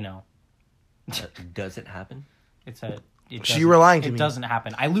you know, Does it happen? So you were lying to me. It doesn't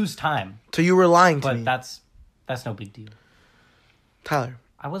happen. I lose time. So you were lying to me. But that's no big deal. Tyler.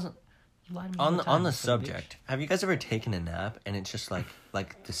 I wasn't. You lied to me On the subject, have you guys ever taken a nap and it's just like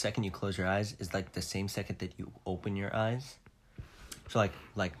the second you close your eyes is like the same second that you open your eyes? So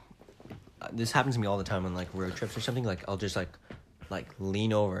like this happens to me all the time on like road trips or something. Like I'll just like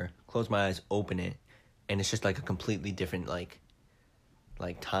lean over, close my eyes, open it, and it's just like a completely different like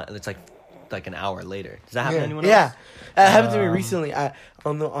time. It's like an hour later. Does that happen to anyone else? Yeah, that happened to me recently.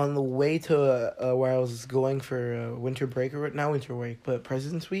 On the way to where I was going for winter break, or not winter break, but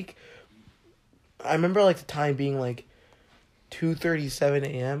President's Week. I remember like the time being like 2:37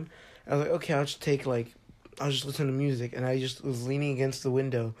 a.m. I was like, okay, I'll just listen to music, and I just was leaning against the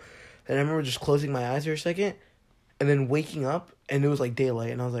window, and I remember just closing my eyes for a second, and then waking up, and it was like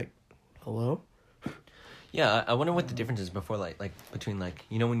daylight, and I was like, hello. Yeah, I wonder what the difference is before like between like,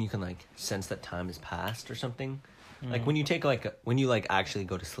 you know, when you can like sense that time has passed or something. Like when you take when you like actually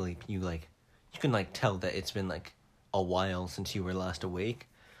go to sleep, you can like tell that it's been like a while since you were last awake.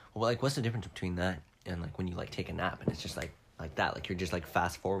 Well, like what's the difference between that and like when you like take a nap and it's just like that, like you're just like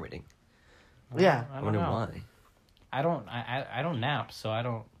fast forwarding? Yeah, I wonder why. I don't nap, so I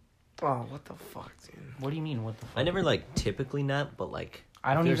don't. Oh, what the fuck, dude? What do you mean? What the fuck? I never like typically nap, but like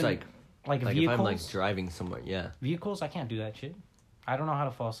I don't even like vehicles. if I'm like driving somewhere, yeah. Vehicles, I can't do that shit. I don't know how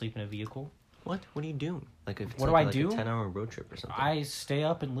to fall asleep in a vehicle. What are you doing? Like if it's what like, do I do? A 10-hour road trip or something. I stay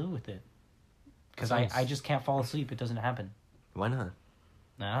up and live with it. Because I just can't fall asleep. It doesn't happen. Why not?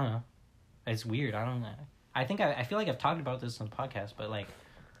 I don't know. It's weird. I don't know. I feel like I've talked about this on the podcast, but like,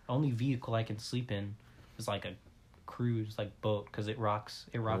 only vehicle I can sleep in is like a cruise, like boat, because it rocks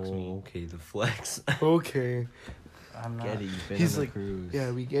me. Okay, the flex. Okay. I'm not. Get it, you've been He's on like, a cruise.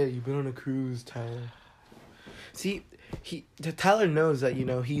 yeah, we get it. You've been on a cruise, Tyler. See, Tyler knows that, you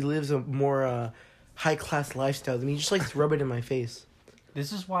know, he lives a more high class lifestyle than me. He just likes to rub it in my face.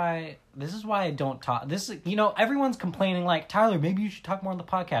 This is why I don't talk. Everyone's complaining like, Tyler, maybe you should talk more on the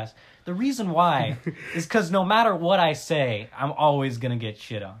podcast. The reason why is because no matter what I say, I'm always gonna get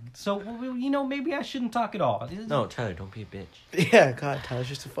shit on. So, you know, maybe I shouldn't talk at all. No, Tyler, don't be a bitch. Yeah, God, Tyler's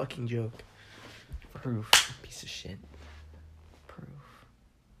just a fucking joke. Proof. Piece of shit.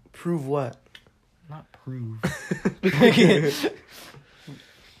 Prove what? Not prove.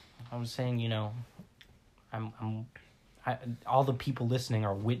 I'm saying, you know, all the people listening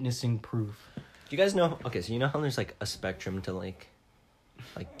are witnessing proof. Do you guys know? Okay, so you know how there's like a spectrum to like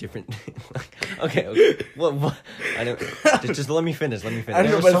different. okay. What? I don't. Just let me finish. I don't know,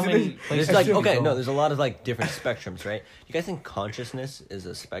 There's but so many There's places like to go. there's a lot of like different spectrums, right? You guys think consciousness is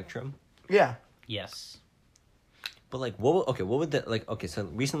a spectrum? Yeah. Yes. But like, what would that like? Okay, so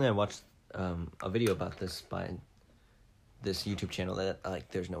recently I watched a video about this by this YouTube channel that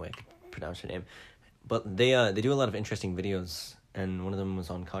like there's no way I could pronounce her name, but they do a lot of interesting videos, and one of them was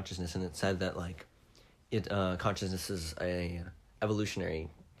on consciousness, and it said that like consciousness is a evolutionary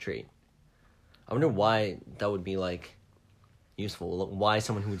trait. I wonder why that would be like useful. Why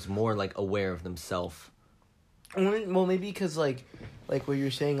someone who's more like aware of themselves. Well, maybe because like what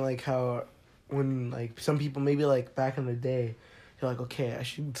you're saying, like how when like some people maybe like back in the day, they're like, okay, I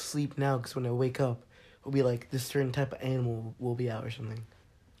should sleep now because when I wake up, it'll be like this certain type of animal will be out or something.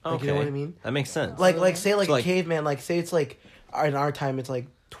 Like, Okay, you know what I mean? That makes sense. Like say like So, a like- caveman, like say it's like in our time it's like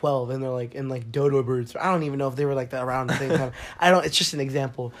 12 and they're like and like dodo birds. I don't even know if they were like that around the same time. It's just an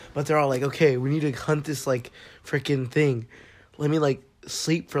example, but they're all like, okay, we need to hunt this like freaking thing. Let me like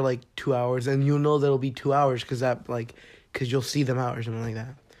sleep for like 2 hours and you'll know that'll be 2 hours because you'll see them out or something like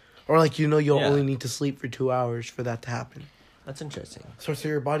that. Or like you'll Yeah. only need to sleep for 2 hours for that to happen. That's interesting. So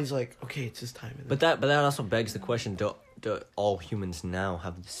your body's like, okay, it's this time. But that also begs the question: Do all humans now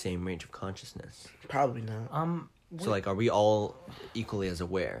have the same range of consciousness? Probably not. So like, are we all equally as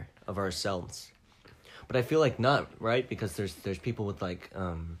aware of ourselves? But I feel like not, right? Because there's people with like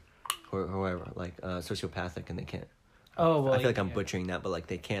whoever like sociopathic and they can't. Oh well. I feel like I'm butchering that, but like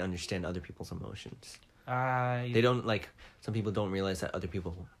they can't understand other people's emotions. I They don't like. Some people don't realize that other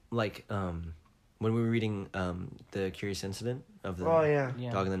people like when we were reading the Curious Incident of the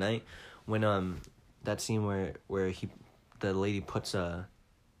Yeah. Dog in the Night, when that scene where the lady puts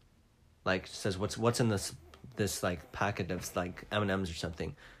says what's in this like packet of like M&Ms or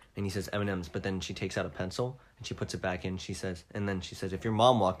something, and he says M&Ms, but then she takes out a pencil and she puts it back in. She says if your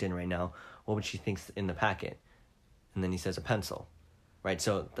mom walked in right now, what would she think's in the packet? And then he says a pencil, right?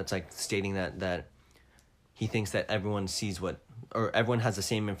 So that's like stating that he thinks that everyone everyone has the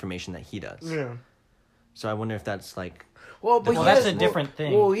same information that he does. Yeah. So I wonder if that's like. Well, but Well, he that's has- a different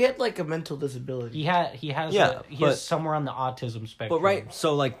thing. Well, he had like a mental disability. he has Yeah, he but- is somewhere on the autism spectrum. But right,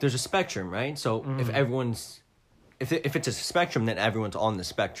 so like there's a spectrum, right? So Mm-hmm. if everyone's, if it's a spectrum, then everyone's on the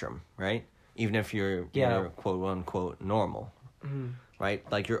spectrum, right? Even if you're quote unquote normal, right?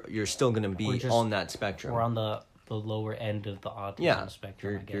 Like you're still gonna We're be just- on that spectrum. We're on the lower end of the autism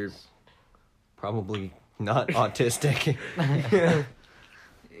spectrum. I guess. You're probably not autistic.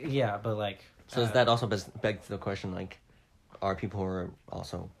 Yeah, but like. So that also begs the question, like, are people who are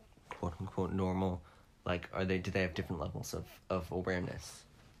also quote unquote normal, like, do they have different levels of awareness?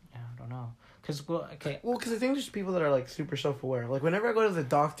 Yeah, I don't know. Because okay. Well, because I think there's people that are like super self-aware. Like whenever I go to the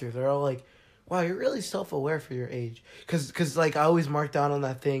doctor, they're all like, "Wow, you're really self-aware for your age." Because like I always mark down on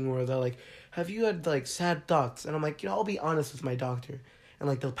that thing where they're like, "Have you had like sad thoughts?" And I'm like, I'll be honest with my doctor. And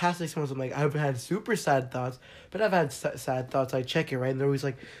like the past 6 months, I'm like, I've had super sad thoughts, but I've had sad thoughts. I check it, right? And they're always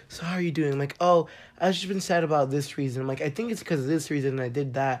like, "So how are you doing?" I'm like, "Oh, I've just been sad about this reason." I'm like, "I think it's because of this reason and I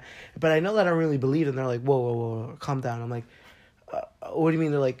did that." But I know that I don't really believe it. And they're like, whoa, calm down. I'm like, what do you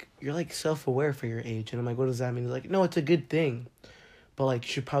mean? They're like, you're like self-aware for your age. And I'm like, what does that mean? They're like, no, it's a good thing. But like, you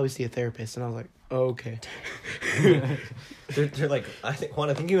should probably see a therapist. And I was like, oh, okay. They're like, I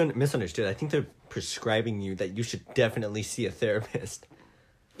think you misunderstood. I think they're prescribing you that you should definitely see a therapist.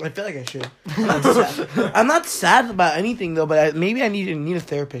 I feel like I should. I'm not sad about anything though, but maybe I need a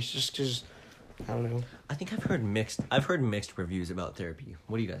therapist just because, I don't know. I think I've heard mixed reviews about therapy.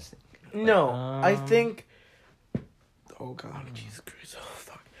 What do you guys think? No, I think. Oh God, Jesus Christ! Oh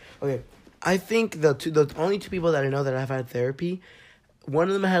fuck. Okay, I think the only two people that I know that have had therapy, one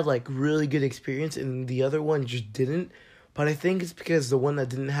of them had like really good experience, and the other one just didn't. But I think it's because the one that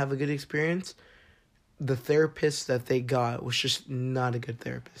didn't have a good experience, the therapist that they got was just not a good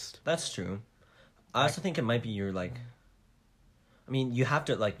therapist. That's true. I also think it might be your like. I mean, you have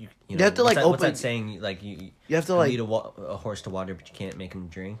to like you know. have to, like, what's open- that saying? Like you have to, like- lead a horse to water, but you can't make him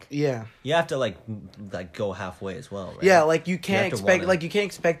drink. Yeah. You have to like go halfway as well, right? Yeah, like you have can't to expect wanna- you can't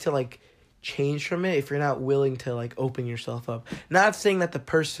expect to like change from it if you're not willing to like open yourself up. Not saying that the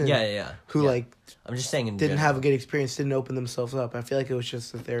person Yeah. who Yeah. like I'm just saying in didn't general. have a good experience didn't open themselves up. I feel like it was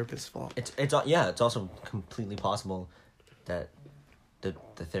just the therapist's fault. It's also completely possible that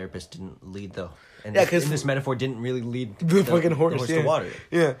the therapist didn't lead the and Yeah, 'cause in this metaphor didn't really lead The fucking horse, to yeah. water.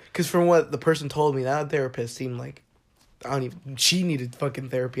 Yeah, because from what the person told me, that therapist seemed like she needed fucking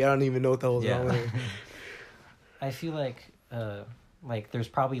therapy. I don't even know what the hell's Yeah. wrong with her. I feel like there's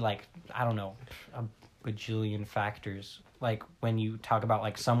probably like, I don't know, a bajillion factors. Like when you talk about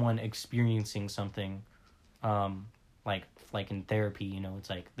like someone experiencing something, like in therapy, you know, it's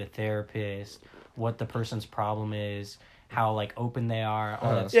like the therapist, what the person's problem is, how like open they are,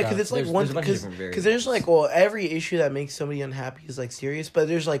 all that Yeah, stuff. because it's like There's one a bunch of because different there's like every issue that makes somebody unhappy is like serious, but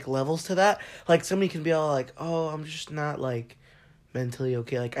there's like levels to that. Like somebody can be all like, "Oh, I'm just not like mentally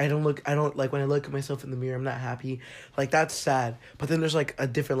okay. Like I don't like when I look at myself in the mirror, I'm not happy." Like that's sad. But then there's like a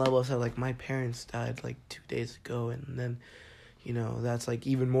different level of sad. Like my parents died like 2 days ago, and then you know, that's like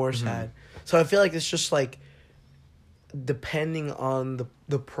even more sad. So I feel like it's just like depending on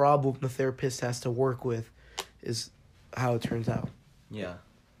the problem the therapist has to work with is how it turns out. Yeah.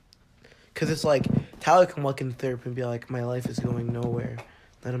 Because it's like, Tyler can walk into therapy and be like, my life is going nowhere.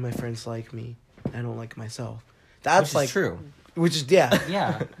 None of my friends like me. I don't like myself. That's Which is true. Which is, yeah.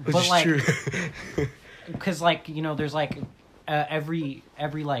 Yeah. Which but is like, true. because like, you know, there's like every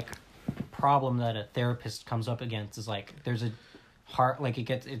like problem that a therapist comes up against is like, there's a hard, like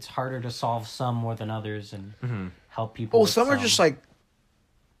it's harder to solve some more than others and help people. Well, some are just like,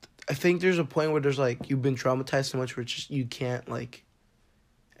 I think there's a point where there's like, you've been traumatized so much where it's just, you can't like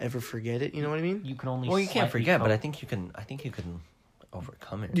ever forget it. You know what I mean? You can only. Well, you can't slightly forget, cope. but I think you can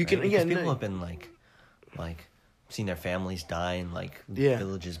overcome it. You right? can- Because yeah, people no- have been like seen their families die and like Yeah.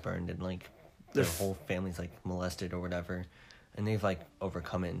 villages burned and like their They're f- whole family's like molested or whatever, and they've like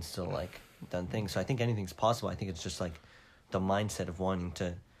overcome it and still like done things. So I think anything's possible. I think it's just like the mindset of wanting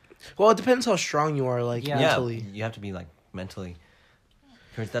to. Well, it depends how strong you are, like, Yeah. mentally. Yeah, you have to be like mentally.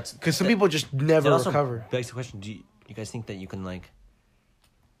 Because Because some people just never that also recover. begs the question: do you guys think that you can like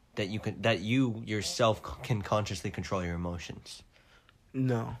that you yourself can consciously control your emotions?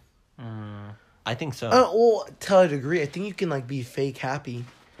 No. I think so. Well, to a degree, I think you can like be fake happy,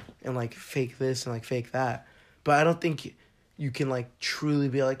 and like fake this and like fake that, but I don't think you can like truly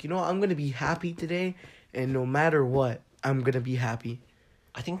be like, you know what, I'm gonna be happy today, and no matter what, I'm gonna be happy.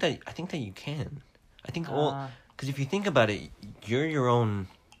 I think that you can. I think because if you think about it, you're your own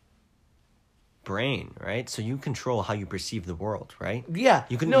brain, right? So you control how you perceive the world, right? Yeah,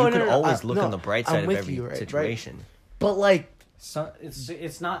 You can No, you no, can no, always look no, on the bright I'm side of with every you, right, situation. right. But like, So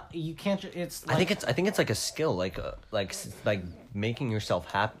it's not, you can't. It's like, I think it's like a skill, like making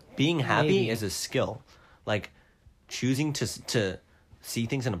yourself happy. Being happy Maybe. is a skill, like choosing to see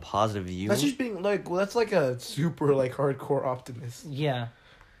things in a positive view. that's just being like, well, that's like a super like hardcore optimist. yeah.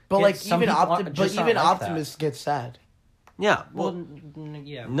 But Yeah, like some even people just not like that. optimists get sad. Yeah, Well, well,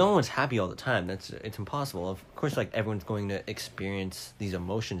 yeah. no one's happy all the time. It's impossible. Of course, like everyone's going to experience these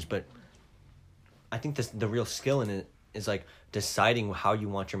emotions, but I think the real skill in it is like deciding how you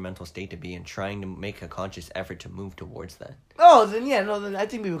want your mental state to be and trying to make a conscious effort to move towards that. Oh, then yeah, no, then I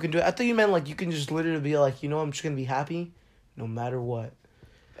think people can do it. I thought you meant like you can just literally be like, you know, I'm just gonna be happy, no matter what,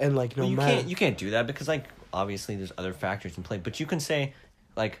 and like no Well, matter. you can't do that because like obviously there's other factors in play. But you can say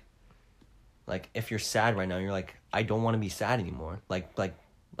like if you're sad right now, you're like, I don't want to be sad anymore. Like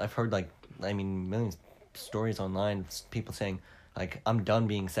I've heard millions of stories online, people saying like, I'm done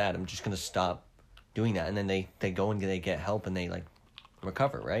being sad. I'm just gonna stop doing that, and then they go and they get help and they like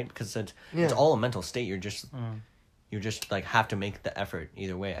recover, right? Because it's all a mental state. You're just like have to make the effort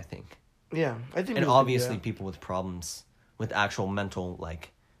either way, I think. Yeah, I think. And people can do obviously that. people with problems with actual mental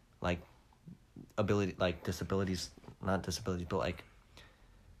like ability, like disabilities, not disabilities, but like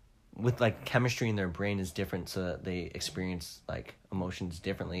with like chemistry in their brain is different, so that they experience like emotions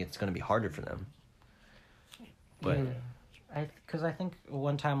differently. It's going to be harder for them. But Because I think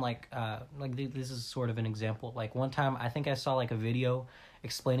one time, this is sort of an example. Like one time, I think I saw like a video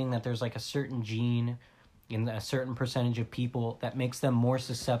explaining that there's like a certain gene in a certain percentage of people that makes them more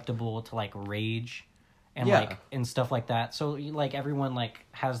susceptible to like rage, and like and stuff like that. So like everyone like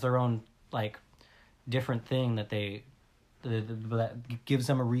has their own like different thing that that gives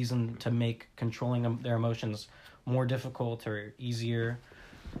them a reason to make controlling their emotions more difficult or easier.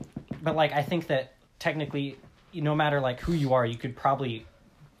 But like I think that technically, no matter like who you are, you could probably,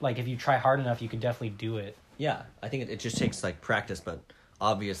 like if you try hard enough, you could definitely do it. yeah, I think it just takes like practice, but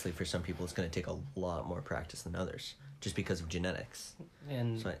obviously for some people it's going to take a lot more practice than others just because of genetics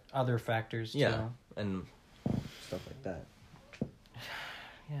And So other factors yeah too. and stuff like that.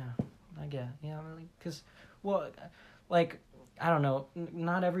 Yeah, I get. Yeah, because, well, like I don't know.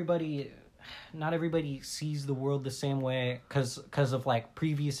 Not everybody sees the world the same way because of like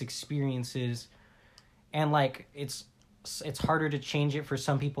previous experiences, and like it's harder to change it for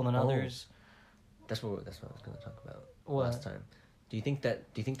some people than others. That's what I was going to talk about What? last time. Do you think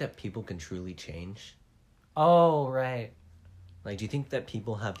that people can truly change? Oh, right. Like, do you think that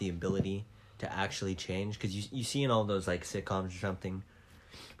people have the ability to actually change? Because you see in all those like sitcoms or something,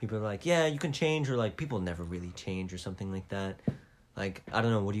 people are like, yeah, you can change, or like people never really change or something like that. Like, I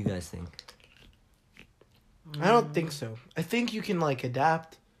don't know. What do you guys think? I don't think so. I think you can like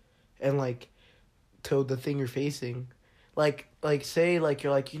adapt, and like, to the thing you're facing, like say like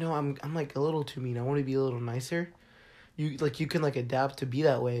you're like, you know, I'm like a little too mean. I want to be a little nicer. You can like adapt to be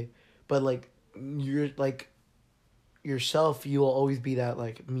that way, but like you're like yourself, you will always be that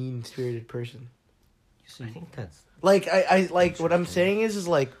like mean spirited person. You see, I think that's Like I like what I'm saying is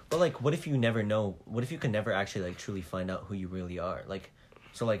like. But like, what if you never know? What if you can never actually like truly find out who you really are? Like,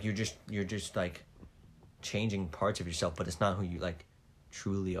 so like you're just like changing parts of yourself, but it's not who you like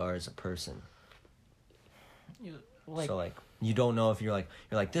truly are as a person. So like you don't know if you're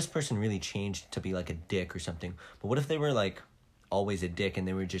like this person really changed to be like a dick or something. But what if they were like always a dick and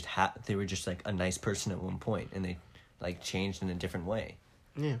they were just like a nice person at one point and they like changed in a different way?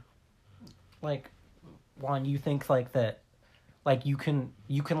 Yeah. Like, Juan, you think like that, like you can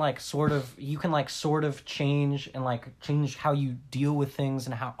sort of change and like change how you deal with things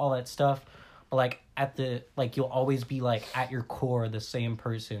and how all that stuff, but like you'll always be like at your core the same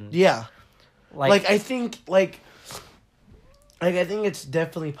person. Yeah. Like I think I think it's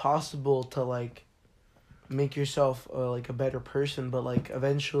definitely possible to like make yourself like a better person, but like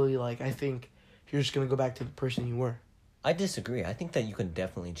eventually like I think you're just gonna go back to the person you were. I disagree. I think that you can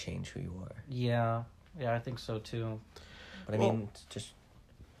definitely change who you are. Yeah, I think so too. But I mean, it's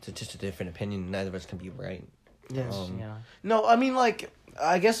just a different opinion. Neither of us can be right. Yes. Yeah. No, I mean like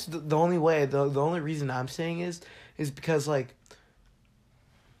I guess the only way the only reason I'm saying is because like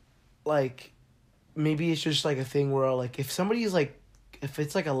maybe it's just like a thing where like if somebody's like if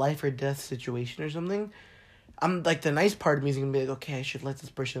it's like a life or death situation or something, I'm like the nice part of me is gonna be like, okay, I should let this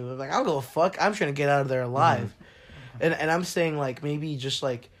person live. Like I'll go fuck. I'm trying to get out of there alive, and I'm saying like maybe just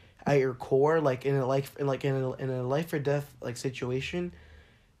like at your core, like in a life in a life or death like situation,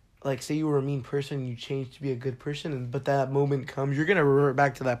 like say you were a mean person, you changed to be a good person, but that moment comes, you're gonna revert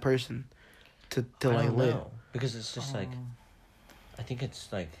back to that person to like live. Because it's just like I think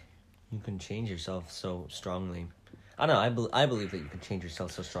it's like you can change yourself so strongly. I don't know. I believe that you can change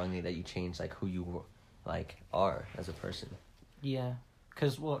yourself so strongly that you change like who you like are as a person. Yeah,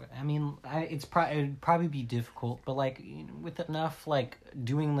 because well, I mean, it'd probably be difficult, but like with enough like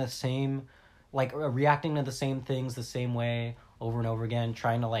doing the same, like reacting to the same things the same way over and over again,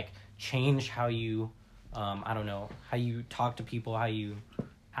 trying to like change how you, I don't know, how you talk to people, how you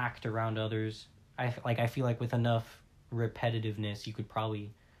act around others. I feel like with enough repetitiveness, you could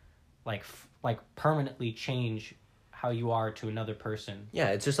probably like permanently change how you are to another person. Yeah,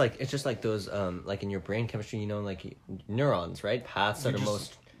 it's just like those like in your brain chemistry, you know, like neurons, right? Paths that are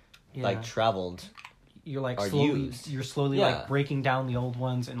most like traveled. You're like you're slowly like breaking down the old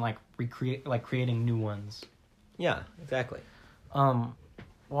ones and like creating new ones. Yeah, exactly. Well,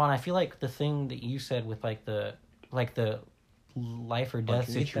 and I feel like the thing that you said with like the life or death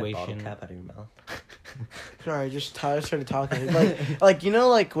situation. Can you get that bottle cap out of your mouth? Sorry, just started talking. Like you know,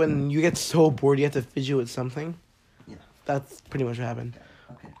 like when you get so bored, you have to fidget with something. Yeah, that's pretty much what happened.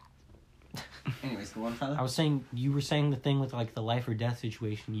 Okay. Anyways, go on, Tyler. You were saying the thing with like the life or death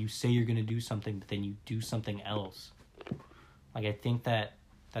situation. You say you're gonna do something, but then you do something else. Like I think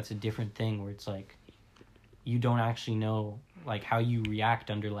that's a different thing where it's like you don't actually know like how you react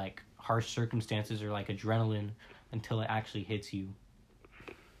under like harsh circumstances or like adrenaline until it actually hits you.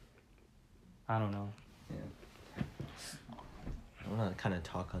 I don't know. Yeah. I want to kind of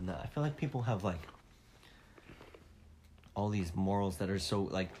talk on that. I feel like people have like all these morals that are so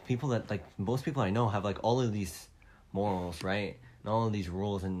like people that like most people I know have like all of these morals, right? And all of these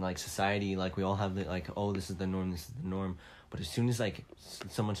rules in like society, like we all have the like, oh, this is the norm, this is the norm. But as soon as like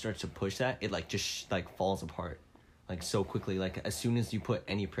someone starts to push that, it like just like falls apart like so quickly. Like as soon as you put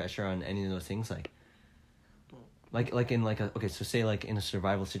any pressure on any of those things, like in like a, okay, so say like in a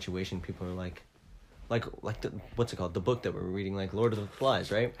survival situation, people are like the, what's it called, the book that we're reading, like Lord of the Flies,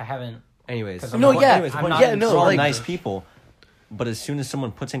 right? I haven't. Anyways, no, yeah, anyways, they're all nice people, but as soon as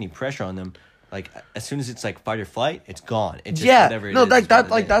someone puts any pressure on them, like as soon as it's like fight or flight, it's gone. It's just whatever it is. Like that,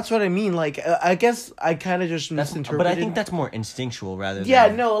 like that's what I mean. Like I guess I kind of just misinterpreted. But I think that's more instinctual rather than. Yeah,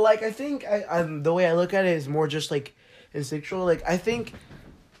 no, like I think the way I look at it is more just like instinctual. Like I think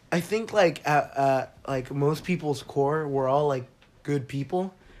like like most people's core, we're all like good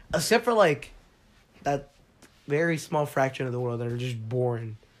people, except for like that very small fraction of the world that are just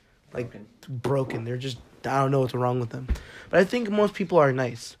born like broken. They're just, I don't know what's wrong with them. But I think most people are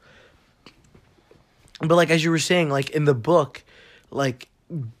nice. But like as you were saying, like in the book, like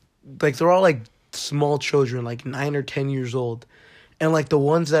they're all like small children, like 9 or 10 years old, and like the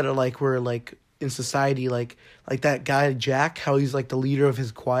ones that are like were like in society, like that guy Jack, how he's like the leader of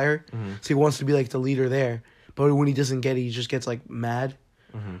his choir, so he wants to be like the leader there, but when he doesn't get it, he just gets like mad,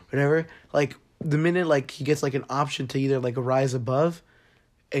 whatever. Like the minute like he gets like an option to either like rise above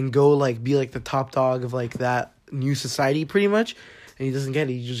and go like be like the top dog of like that new society pretty much, and he doesn't get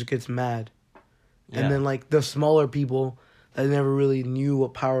it, he just gets mad. And then, like, the smaller people that never really knew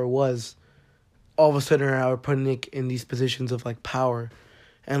what power was, all of a sudden are putting Nick in these positions of, like, power.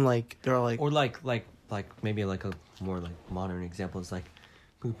 And, like, they're like... Or, like like maybe like a more like modern example is like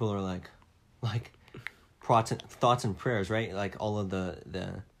people are like thoughts and prayers, right? Like all of the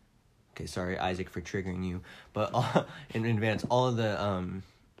okay, sorry Isaac for triggering you, but in advance all of the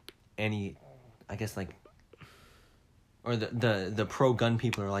I guess like, or the pro gun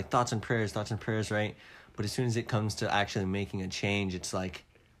people are like thoughts and prayers, right? But as soon as it comes to actually making a change, it's like,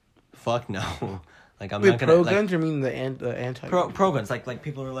 fuck no. Like I'm not gonna pro like, guns or mean the anti pro guns, like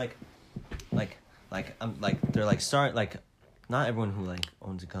people are like they're like sorry, like not everyone who like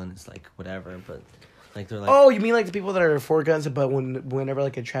owns a gun is like whatever, but like they're like, oh, you mean like the people that are for guns, but whenever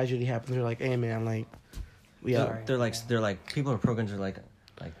like a tragedy happens, they're like, hey man, like we are. They're like people who are pro guns are like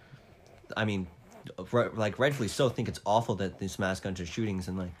I mean, like rightfully so, think it's awful that these mass guns are shootings,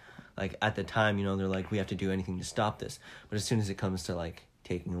 and like at the time, you know, they're like, we have to do anything to stop this. But as soon as it comes to like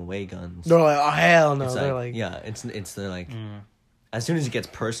taking away guns, they're like, oh hell no. It's They're like, yeah, it's they're like, as soon as it gets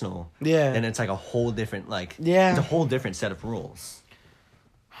personal, yeah, then it's like a whole different yeah, it's a whole different set of rules.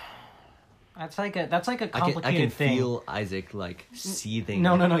 That's like a complicated I can thing. feel Isaac like seething.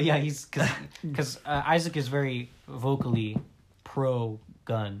 No, yeah, he's because Isaac is very vocally pro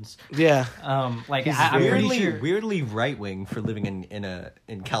guns. Yeah. Like He's I'm very- pretty sure. weirdly right wing for living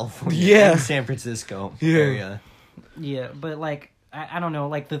in California, Yeah. in San Francisco Yeah. area. Yeah, but like I don't know,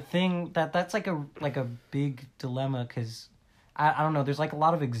 like the thing that's like a big dilemma because I don't know. There's like a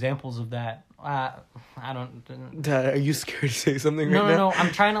lot of examples of that. I don't. Dad, are you scared to say something No, right no, now? no.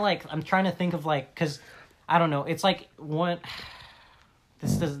 I'm trying to think of like because I don't know. It's like one.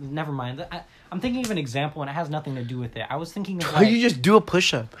 This does. Never mind. I'm thinking of an example and it has nothing to do with it. I was thinking of Why like, you just do a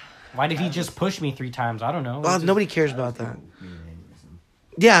push up? why did he just push me 3 times? I don't know. Well, nobody cares about that.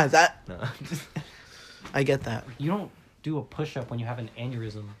 Yeah, that No. I get that. You don't do a push up when you have an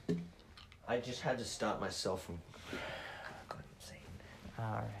aneurysm. I just had to stop myself from going insane. All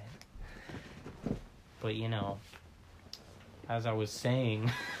right. But you know, as I was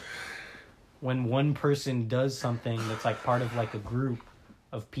saying, when one person does something that's like part of like a group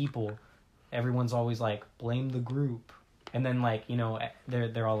of people, everyone's always like blame the group, and then like, you know,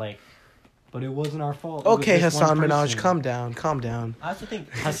 they're all like, but it wasn't our fault. It was Okay, this one Hassan Minaj, person." calm down. I also think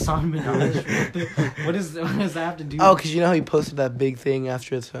Hassan Minaj. What does that have to do? Oh, because you know how he posted that big thing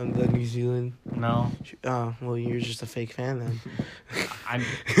after it's from the New Zealand. No, Oh, well, you're just a fake fan then. I'm.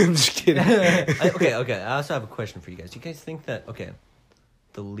 I'm just kidding. okay. I also have a question for you guys. Do you guys think that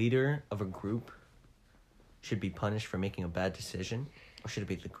the leader of a group should be punished for making a bad decision, or should it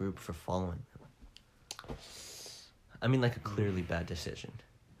be the group for following them? I mean, like a clearly bad decision.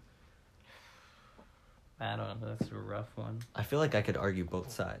 I don't know. That's a rough one. I feel like I could argue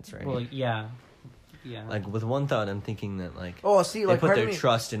both sides, right? Well, yeah. Like with one thought, I'm thinking that like Oh, see, they like put part their of me,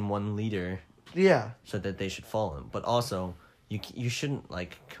 trust in one leader, yeah, so that they should follow him. But also, you shouldn't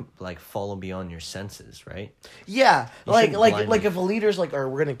like follow beyond your senses, right? yeah. You Like shouldn't like blindly- like if a leader's like, all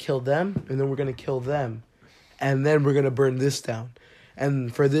right, we're gonna kill them, and then we're gonna kill them, and then we're gonna burn this down,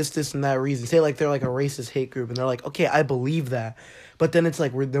 and for this and that reason, say like they're like a racist hate group, and they're like, okay, I believe that, but then it's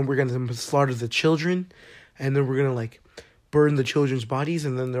like we're gonna slaughter the children, and then we're gonna like burn the children's bodies,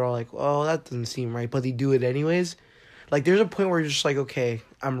 and then they're all like, oh, that doesn't seem right, but they do it anyways. Like there's a point where you're just like, okay,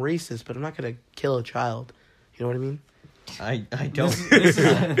 I'm racist, but I'm not gonna kill a child. You know what I mean? I don't.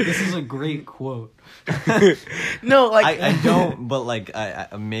 This is a great quote. No, like I don't, but like I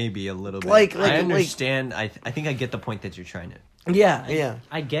maybe a little bit. Like- I understand. I think I get the point that you're trying to. yeah.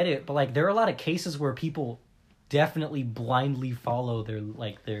 I get it, but like there are a lot of cases where people definitely blindly follow their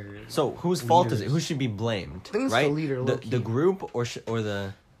So whose fault is it? leaders. Who should be blamed? think it's the right? leader, the low-key. group or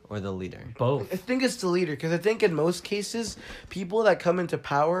the leader. both. I think it's the leader, because I think in most cases, people that come into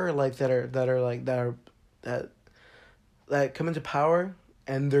power, like that come into power,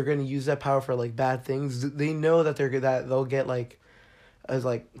 and they're gonna use that power for like bad things. They know that they'll get like, as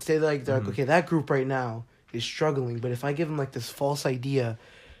like say like they're like, okay, that group right now is struggling, but if I give them like this false idea,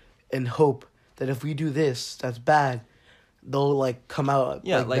 and hope that if we do this, that's bad, they'll like come out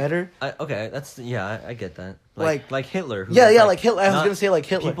better. I get that. Like Hitler. Who Yeah, was, yeah, like Hitler. I was not- gonna say like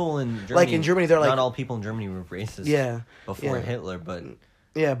Hitler. People in Germany, Like in Germany, they're like, not all people in Germany were racist. Yeah, Before yeah. Hitler, but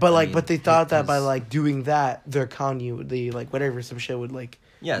Yeah, but I like, mean, but they thought that by his- like doing that, their economy would like whatever some shit would like.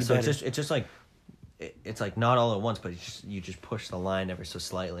 yeah. be So better. it's just like it's like not all at once, but you just push the line ever so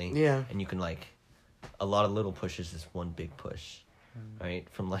slightly. Yeah. And you can like a lot of little pushes is one big push, right?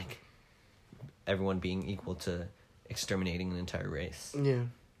 From like everyone being equal to exterminating an entire race, Yeah.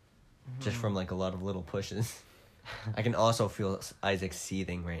 just from like a lot of little pushes. I can also feel Isaac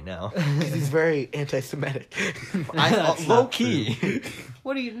seething right now. 'Cause he's very anti-Semitic. That's Low not key.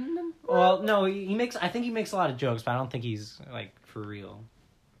 What do you? Well, no, he makes. I think he makes a lot of jokes, but I don't think he's like for real.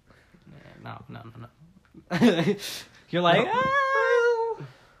 Yeah, no. You're like, No.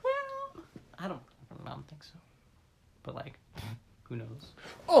 well, I don't think so. But like, who knows?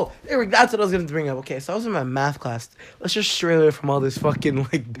 Oh, that's what I was gonna bring up. Okay, so I was in my math class. Let's just stray away from all this fucking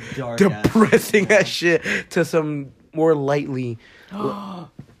like Dark-ass depressing ass shit to some more lightly. Oh,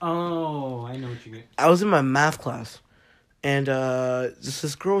 I know what you get. I was in my math class, and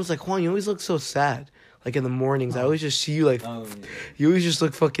this girl was like, "Juan, you always look so sad. Like in the mornings, I always just see you like, you always just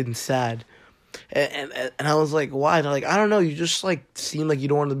look fucking sad." And I was like, "Why?" And like, I don't know. You just like seem like you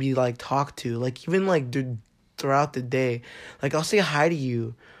don't want to be like talked to. Like even like throughout the day, like I'll say hi to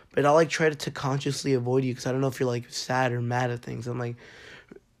you, but I'll like try to consciously avoid you because I don't know if you're like sad or mad at things. I'm like,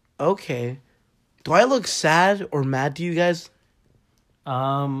 okay, do I look sad or mad to you guys?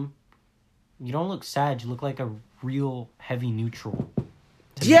 You don't look sad. You look like a real heavy neutral.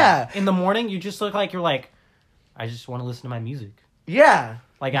 Yeah. In the morning, you just look like you're like, I just want to listen to my music. Yeah.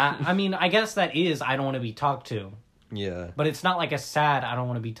 Like I mean, I guess that is I don't want to be talked to. Yeah. But it's not like a sad I don't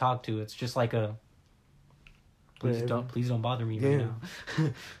want to be talked to. It's just like a please don't bother me right now.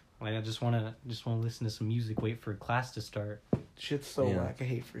 Like I just want to listen to some music, wait for class to start. Shit's so whack. I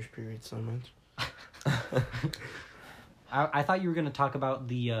hate first period so much. I thought you were gonna talk about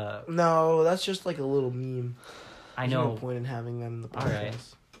the. No, that's just like a little meme. I There's know. no point in having them in the podcast. All right.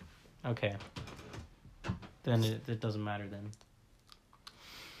 Okay. Then it doesn't matter then.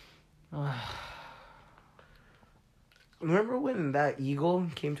 Remember when that eagle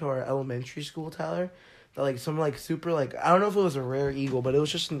came to our elementary school, Tyler? That like some like super like I don't know if it was a rare eagle, but it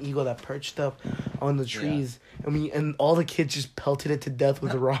was just an eagle that perched up on the trees, and all the kids just pelted it to death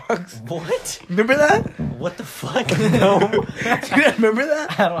with rocks. What? Remember that? What the fuck? No. Do you remember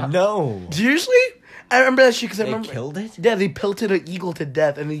that? I don't No. Seriously? I remember that shit because I They remember killed it? Yeah, they pelted an eagle to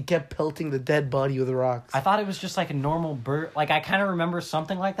death, and he kept pelting the dead body with rocks. I thought it was just like a normal bird. Like I kind of remember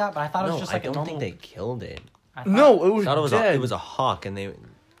something like that, but I thought it was just like I don't a normal. think they killed it. I thought- No, it was I thought dead. it was a hawk, and they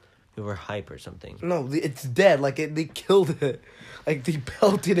were hype or something. No, it's dead. Like they killed it. Like they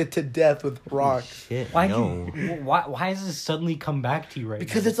pelted it to death with rocks. Shit. Why no. why has this suddenly come back to you right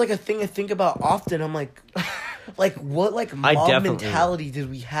Because now? it's like a thing I think about often. I'm like, what like mob definitely- mentality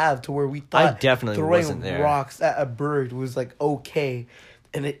did we have to where we I thought definitely throwing wasn't there. rocks at a bird was like okay,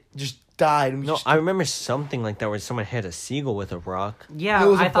 and it just died. And we No, just, I remember something like that where someone hit a seagull with a rock. Yeah, It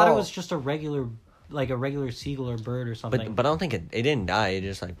was a I thought it ball. was just a regular seagull or bird or something. But I don't think it didn't die. It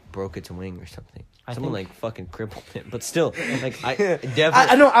just like broke its wing or something. Someone think- like fucking crippled it. But still, like I definitely,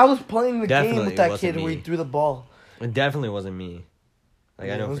 I know. I was playing the game Definitely with that wasn't kid where he me. threw the ball. it definitely wasn't me. Like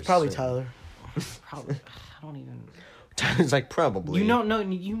I know it was for probably certain. Tyler. Probably, I don't even. Tyler's like probably. You know,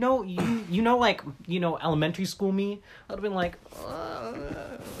 like elementary school me. I'd have been like I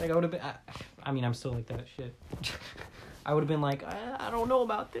would have been. I mean, I'm still like that shit. I would have been like, I don't know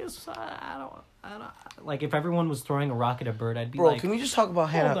about this. I don't. Like if everyone was throwing a rock at a bird, I'd be Bro, like, can we just talk about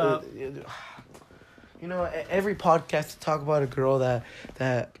Hannah? up. You know, every podcast to talk about a girl that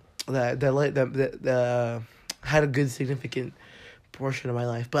had a good significant portion of my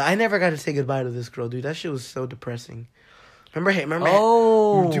life, but I never got to say goodbye to this girl, dude. That shit was so depressing. Remember?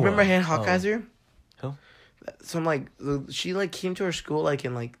 Oh, Do you remember Han Hawkeiser? Who? So I'm like, she like came to our school like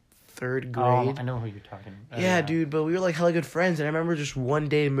in like third oh, grade. I know who you're talking. Yeah, dude, but we were like hella good friends, and I remember just one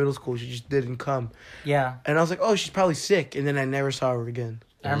day in middle school she just didn't come, Yeah, and I was like, oh, she's probably sick, and then I never saw her again.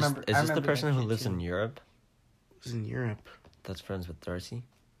 I remember. Is this I the remember person that who shit lives too. in Europe? It was in Europe. That's friends with Darcy.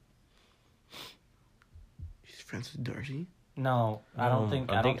 She's friends with Darcy. No, I don't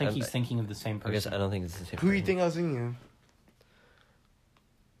think. I don't think he's thinking of the same I guess person. I don't think it's the same. Who do you person. think I was thinking of?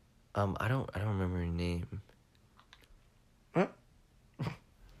 I don't remember her name.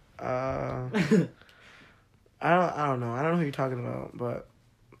 I don't know. I don't know who you're talking about, but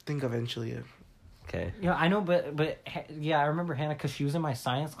think eventually. Okay. Yeah, I know, but yeah, I remember Hannah because she was in my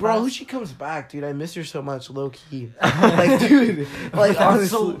science class. Bro, she comes back, dude. I miss her so much, low key. Like, dude, like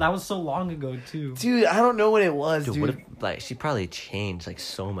honestly, that was so long ago too. dude, I don't know what it was, Dude, dude. what if like she probably changed like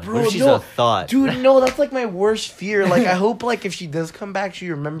so much? Bro, what if she's no, a thought? Dude, no, that's like my worst fear. Like, I hope like if she does come back, she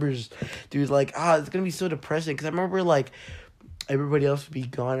remembers, dude. Like, it's gonna be so depressing because I remember like everybody else would be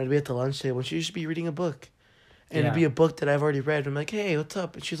gone. I'd be at the lunch table, and she'd just be reading a book. And it'd be a book that I've already read. I'm like, hey, what's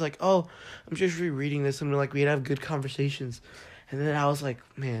up? And she's like, oh, I'm just rereading this. And we're like, we'd have good conversations. And then I was like,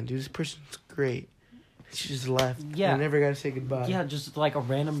 man, dude, this person's great. And she just left. Yeah. And I never got to say goodbye. Yeah, just like a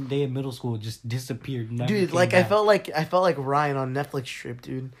random day in middle school, just disappeared. Never Dude, came like back. I felt like Ryan on Netflix trip,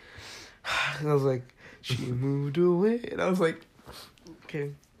 dude. And I was like, she moved away. And I was like,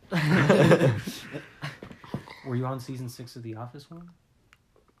 okay. Were you on season 6 of The Office one?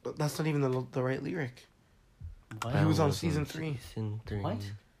 But that's not even the right lyric. What? He was I on season 3. Season 3. What?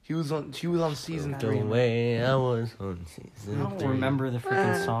 He was on season 3. The way I was on season 3. I don't remember the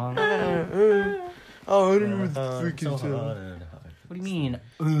freaking song. Oh, I don't remember the freaking song. What do you mean?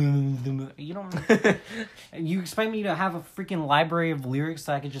 You don't. You expect me to have a freaking library of lyrics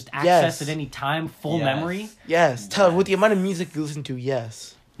that I could just access at any time, full memory? Yes. Tell with the amount of music you listen to,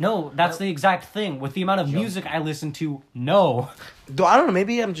 yes. No, that's the exact thing. With the amount of music I listen to, no. Though I don't know.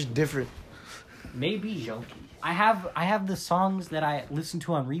 Maybe I'm just different. Maybe. I have the songs that I listen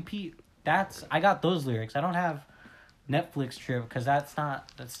to on repeat. I got those lyrics. I don't have Netflix Trip because that's not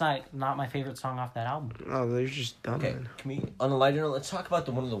my favorite song off that album. Oh, they're just dumb. Okay, can we, on a lighter note, let's talk about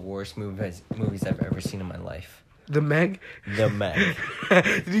one of the worst movies I've ever seen in my life. The Meg? The Meg.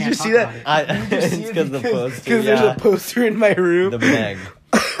 Did you just see that? It's because the poster. Because there's a poster in my room. The Meg.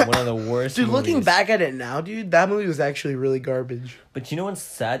 One of the worst Dude, movies. looking back at it now, dude, that movie was actually really garbage. But you know what's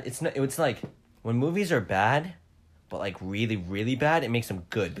sad? It's like, when movies are bad, but like really, really bad, it makes them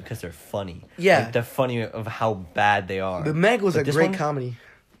good because they're funny. Yeah. Like, they're funny of how bad they are. The Meg was But a great comedy.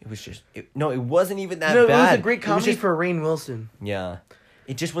 It was just... it wasn't even that No, bad. it was a great comedy for Rainn Wilson. Yeah.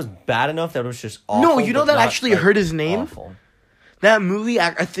 It just was bad enough that it was just awful. No, you know but that not, actually like, hurt his name? Awful. That movie,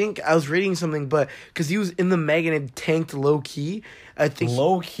 I think I was reading something, but because he was in the Meg and it tanked low key. I think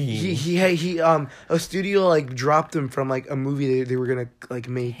Low key. He a studio like dropped him from like a movie they were gonna like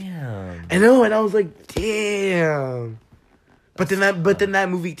make. Damn. I know, and I was like, damn. But then that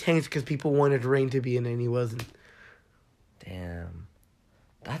movie tanked because people wanted Rainn to be in it and he wasn't. Damn.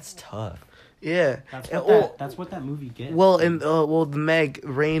 That's tough. Yeah. That's what that movie gets. Well, the Meg,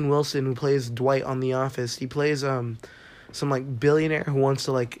 Rainn Wilson, who plays Dwight on The Office, he plays some like billionaire who wants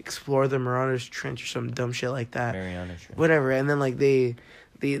to like explore the Marianas Trench or some dumb shit like that. Mariana Trench. Whatever, and then like they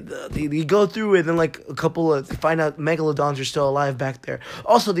go through it, and then like a couple of find out megalodons are still alive back there.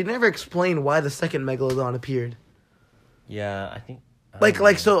 Also, they never explain why the second megalodon appeared. Yeah, I think...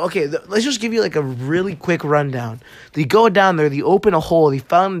 So okay, let's just give you like a really quick rundown. They go down there, they open a hole, they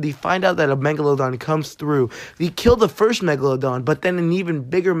find out that a megalodon comes through. They kill the first megalodon, but then an even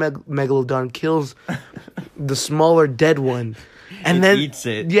bigger megalodon kills the smaller dead one, and then eats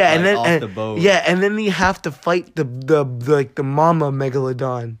it. Yeah, like, and then off the boat. Yeah, and then they have to fight the mama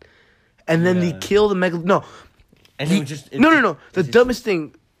megalodon, and then they kill the megalodon. No, and no. The dumbest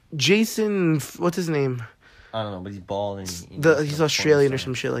thing, Jason, what's his name? I don't know, but he's bald and he's Australian or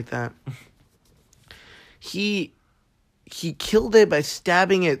some shit like that. He killed it by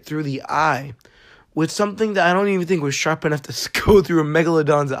stabbing it through the eye with something that I don't even think was sharp enough to go through a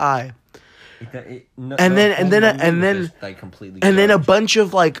megalodon's eye. And then a bunch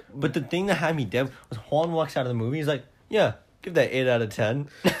of like. But the thing that had me dead was Juan walks out of the movie. He's like, "Yeah, give that 8 out of 10."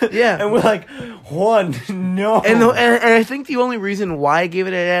 Yeah, and we're like, "Juan, no." And I think the only reason why I gave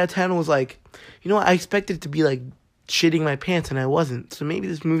it an 8 out of 10 was like, you know, I expected it to be like shitting my pants, and I wasn't. So maybe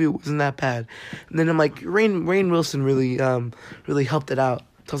this movie wasn't that bad. And then I'm like, Rainn Wilson really helped it out.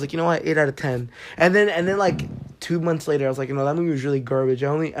 So I was like, you know what, 8 out of 10. And then like 2 months later, I was like, you know, that movie was really garbage. I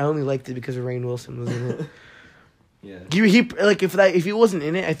only liked it because of Rainn Wilson was in it. Yeah. He like if he wasn't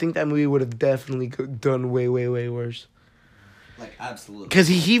in it, I think that movie would have definitely done way worse. Like absolutely. Because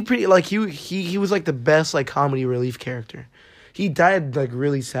he pretty like he was like the best like comedy relief character. He died like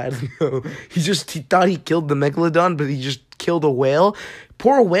really sadly though. He thought he killed the megalodon, but he just killed a whale.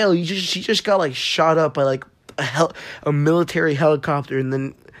 Poor whale. She just got like shot up by like a military helicopter, and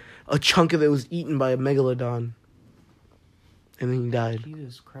then a chunk of it was eaten by a megalodon. And then he died.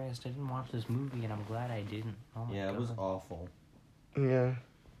 Jesus Christ! I didn't watch this movie, and I'm glad I didn't. Oh my God. It was awful. Yeah.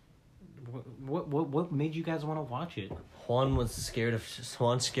 What made you guys want to watch it? Juan's scared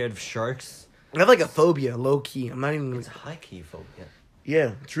of sharks. I have like a phobia, low key. I'm not even. It's high key phobia.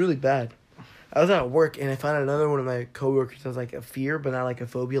 Yeah, it's really bad. I was at work and I found another one of my coworkers has like a fear, but not like a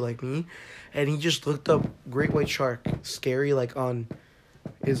phobia like me, and he just looked up great white shark scary like on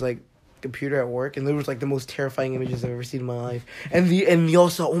his like computer at work, and there was like the most terrifying images I've ever seen in my life. And the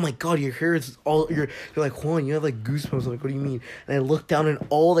also, oh my God, your hair is all you're like, Juan, you have like goosebumps. I'm like, what do you mean? And I looked down and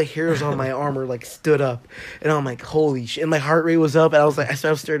all the hairs on my arm were like stood up, and I'm like, holy shit! And my heart rate was up, and I was like, I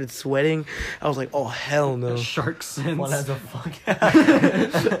started sweating. I was like, oh hell no! Shark sense. Juan has a fuck.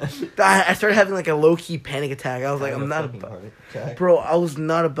 I started having like a low key panic attack. I was like, I'm not about, bro. I was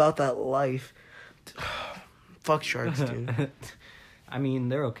not about that life. Fuck sharks, dude. I mean,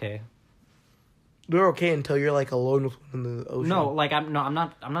 they're okay. They're okay until you're like alone with one in the ocean. No, like I'm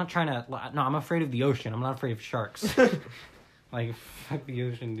not trying to. No, I'm afraid of the ocean. I'm not afraid of sharks. Like fuck the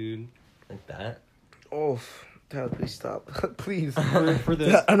ocean, dude. Like that. Oh, Tyler, please stop, please. For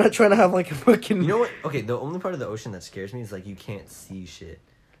the I'm not trying to have like a fucking. You know what? Okay, the only part of the ocean that scares me is like you can't see shit,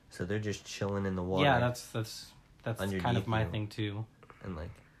 so they're just chilling in the water. Yeah, that's kind of my you. thing too. And like,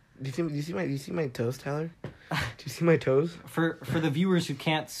 Do you see my toes, Tyler? Do you see my toes? For the viewers who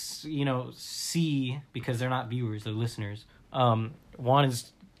can't see because they're not viewers, they're listeners. Juan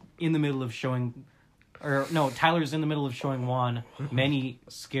is in the middle of showing, or no, Tyler's in the middle of showing Juan many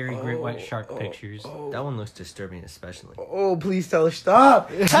scary great white shark pictures. That one looks disturbing, especially. Oh, please, Tyler,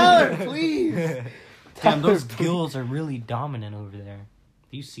 stop! Tyler, please. Damn, those gills are really dominant over there.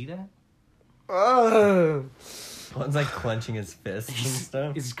 Do you see that? One's like clenching his fists and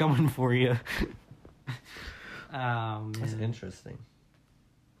stuff. It's coming for you. Man. That's interesting.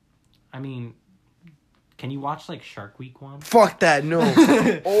 I mean, can you watch like Shark Week, Juan? Fuck that, no.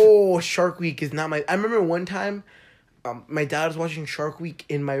 Oh, Shark Week is not my... I remember one time, my dad was watching Shark Week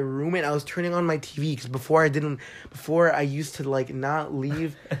in my room, and I was turning on my TV, because before I used to, like, not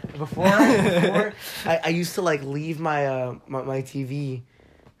leave... Before I used to, like, leave my TV...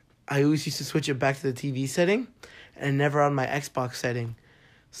 I always used to switch it back to the TV setting, and never on my Xbox setting.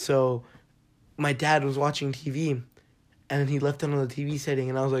 So, my dad was watching TV, and then he left it on the TV setting,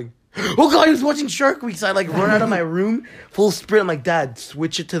 and I was like, oh god, he was watching Shark Week! So I, like, run out of my room, full sprint. I'm like, Dad,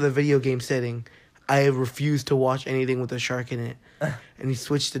 switch it to the video game setting. I refuse to watch anything with a shark in it. And he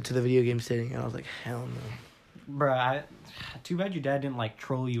switched it to the video game setting, and I was like, hell no. Bruh, too bad your dad didn't, like,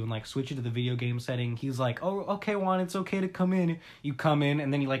 troll you and, like, switch you to the video game setting. He's like, oh, okay, Juan, it's okay to come in. You come in,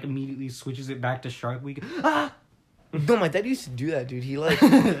 and then he, like, immediately switches it back to Shark Week. Ah! No, my dad used to do that, dude. He like,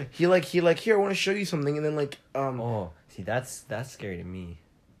 here, I want to show you something, and then, like, Oh, see, that's scary to me.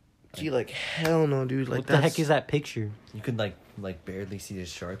 Gee, like, hell no, dude. Like, what the heck is that picture? You could, like barely see the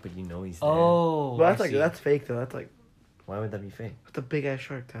shark, but you know he's there. Oh, Well, that's fake, though. That's, like... Why would that be fake? That's a big-ass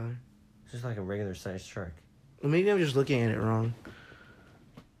shark, Tyler. It's just like a regular sized shark. Well, maybe I'm just looking at it wrong.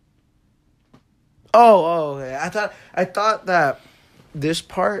 Oh, okay. I thought that this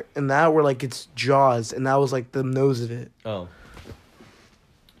part and that were, like, its jaws, and that was, like, the nose of it. Oh.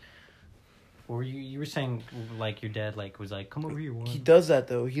 Or you were saying, like, your dad, like, was like, come over here, Juan. He does that,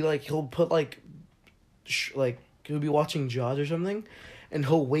 though. He'll put, like, he'll be watching Jaws or something, and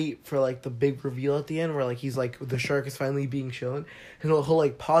he'll wait for, like, the big reveal at the end where, like, he's, like, the shark is finally being shown, and he'll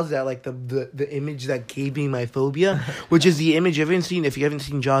like, pause that, like, the image that gave me my phobia, which is the image if you haven't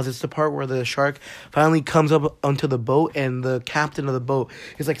seen Jaws, it's the part where the shark finally comes up onto the boat, and the captain of the boat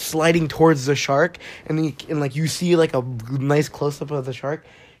is, like, sliding towards the shark, and you see, like, a nice close-up of the shark.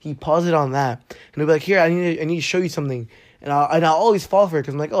 He paused it on that, and he'll be like, here, I need to show you something. And I'll always fall for it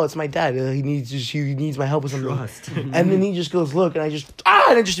because I'm like, oh, it's my dad. He needs my help with something. Trust. And then he just goes, look, and I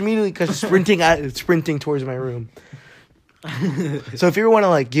just immediately sprinting towards my room. So if you ever want to,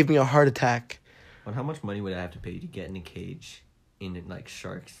 like, give me a heart attack, Well, how much money would I have to pay to get in a cage in, like,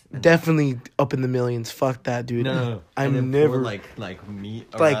 sharks? definitely up in the millions. Fuck that, dude. No. I'm and then never pour, like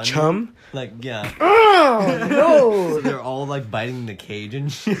meat like around chum. it. Like, yeah. Oh no! So they're all, like, biting the cage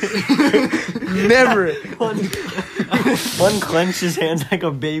and shit. Never. One clenched his hands like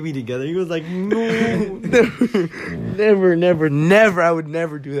a baby together. He was like, no. Never. I would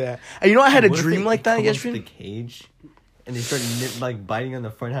never do that. You know, I had a What if dream they like that come up to yesterday. the cage, and they start like biting on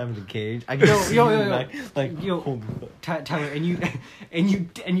the front half of the cage. I Tyler, and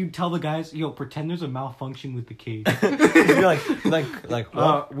you tell the guys, yo, pretend there's a malfunction with the cage. You're like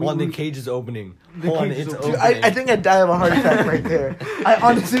one, the cage is opening. Hold on, cage is it's opening. opening. I think I'd die of a heart attack right there. I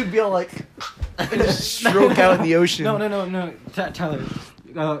honestly would be all like, and just stroke out in the ocean. No. Tyler,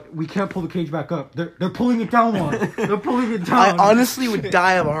 we can't pull the cage back up. They're pulling it down, Juan. They're pulling it I down. honestly would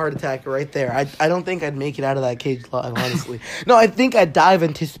die of a heart attack right there. I don't think I'd make it out of that cage alive, honestly. No, I think I'd die of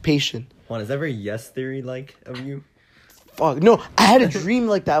anticipation. Juan, is that very yes theory like of you? Fuck. No, I had a dream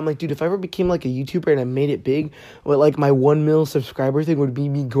like that. I'm like, dude, if I ever became like a YouTuber and I made it big, what, like, my 1 mil subscriber thing would be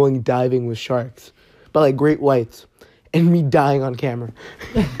me going diving with sharks. But, like, great whites. And me dying on camera.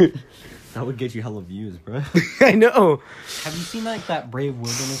 That would get you hella views, bro. I know. Have you seen like that Brave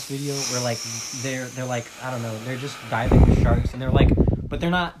Wilderness video where like they're like, I don't know, they're just diving with sharks and they're like, but they're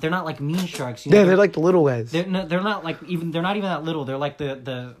not like mean sharks. You know? Yeah, they're like the little guys. They're not like they're not even that little. They're like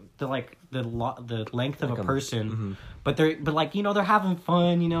the length of Like a person. Mm-hmm. But like, you know, they're having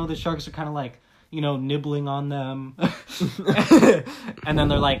fun. You know, the sharks are kind of like, you know, nibbling on them. And then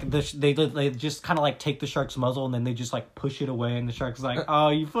they're like, they just kind of like take the shark's muzzle and then they just like push it away. And the shark's like, oh,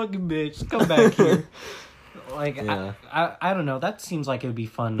 you fucking bitch, come back here. Like, Yeah. I don't know. That seems like it would be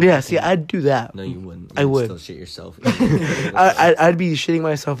fun. Yeah, see, I'd do that. No, you wouldn't. I would. Still shit yourself. I'd be shitting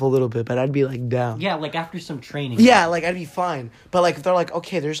myself a little bit, but I'd be like down. Yeah, like after some training. Yeah, like I'd be fine. But like if they're like,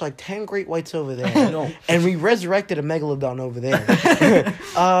 okay, there's like 10 great whites over there, No. and we resurrected a megalodon over there.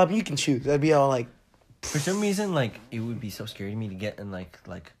 You can choose. I'd be all like, For some reason, like, it would be so scary to me to get in like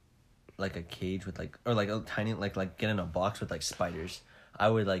a cage with like, or like a tiny like get in a box with like spiders. I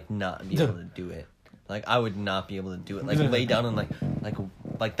would like not be able to do it. Like I would not be able to do it. Like lay down and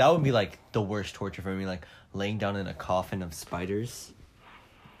like that would be like the worst torture for me. Like laying down in a coffin of spiders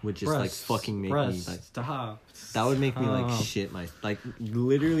would just like fucking make me like stop. That would make me like shit my like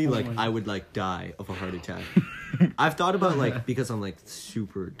literally like I would like die of a heart attack. I've thought about like because I'm like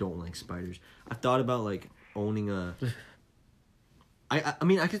super don't like spiders. I've thought about like owning a. I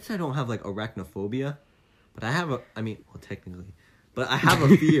mean I could say I don't have like arachnophobia, but I have a. I mean well technically. But I have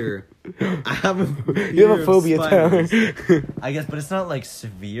a fear. I have a fear. You have a phobia, Tyler. I guess, but it's not like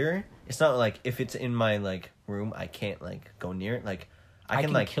severe. It's not like if it's in my like room, I can't like go near it. Like I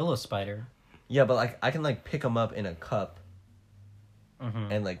can like kill a spider. Yeah, but like I can like pick them up in a cup.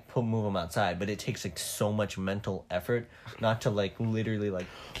 And like move them outside, but it takes like so much mental effort not to like literally like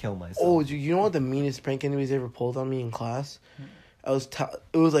kill myself. Oh, dude, you know what the meanest prank anybody's ever pulled on me in class? It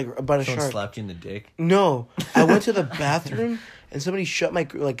was like about a Someone shark. slapped you in the dick? No, I went to the bathroom and somebody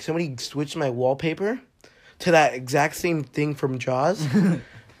somebody switched my wallpaper to that exact same thing from Jaws,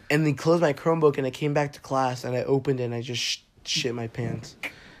 and they closed my Chromebook and I came back to class and I opened it and I just shit my pants.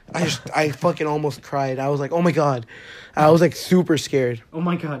 I fucking almost cried. I was like, oh my god, I was like super scared. Oh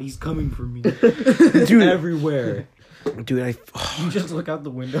my god, he's coming for me, dude. Everywhere. Dude, you just look out the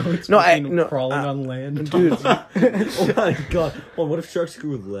window. It's crawling on land. Dude. Oh my god. Well, what if sharks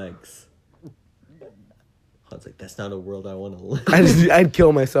grew with legs? I was like, that's not a world I want to live. I'd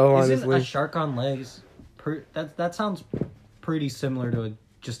kill myself, honestly. Isn't a shark on legs? That sounds pretty similar to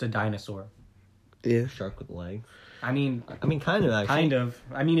just a dinosaur. Yeah. Shark with legs? I mean, kind of, actually. Kind of.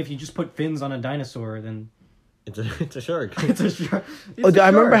 I mean, if you just put fins on a dinosaur, then... It's a shark. It's a shark. I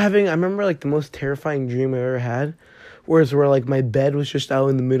remember like the most terrifying dream I ever had, where like my bed was just out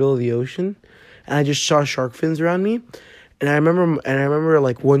in the middle of the ocean, and I just saw shark fins around me, and I remember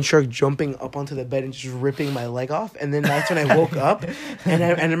like one shark jumping up onto the bed and just ripping my leg off, and then that's when I woke up, and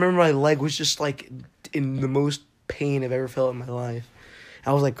I remember my leg was just like in the most pain I've ever felt in my life.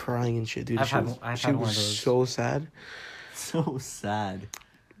 I was like crying and shit, dude. I've had one of those. So sad. So sad.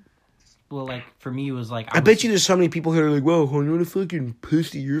 Well, like, for me, it was like... I bet you there's so many people who are like, whoa, you want to fucking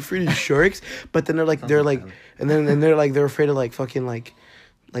pussy, you're afraid of sharks? But then they're like, they're afraid of like fucking like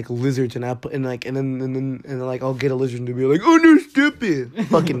lizards and then like I'll get a lizard and they'll be like, oh no, stupid,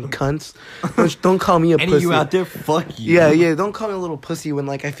 fucking cunts. Don't call me a Any pussy. you out there, fuck you. Yeah, don't call me a little pussy when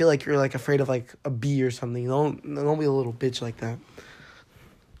like I feel like you're like afraid of like a bee or something. Don't be a little bitch like that.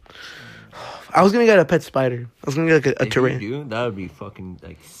 I was gonna get a pet spider. I was gonna get a tarantula. That would be fucking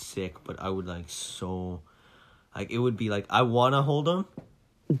like sick. But I would like so, like it would be like I wanna hold them.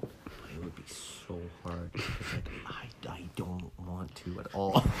 But it would be so hard. It's like I don't want to at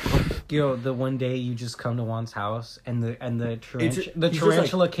all. Yo, the one day you just come to Juan's house and the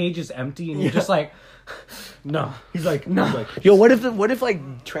tarantula like, cage is empty and you're just like, no. He's like, no. Yo, what if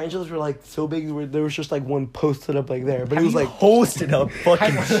like tarantulas were like so big where there was just like one posted up like there, but it was like posted up,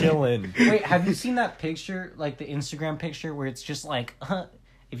 fucking chilling. Wait, have you seen that picture, like the Instagram picture where it's just like,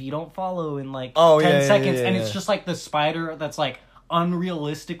 if you don't follow in like 10 seconds, and it's just like the spider that's like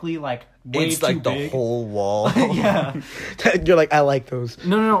unrealistically like way it's too like big. The whole wall. Yeah. You're like, I like those.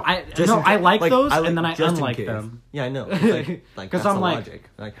 No, I like those, and then I unlike them. Yeah, I know. Like that's I'm the like, logic.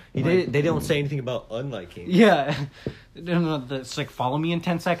 Like they don't say anything about unliking. Yeah. No, it's like follow me in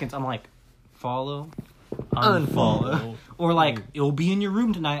 10 seconds. I'm like, follow, unfollow. Or like, it'll be in your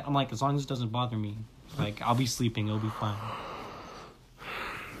room tonight. I'm like, as long as it doesn't bother me. Like, I'll be sleeping. It'll be fine.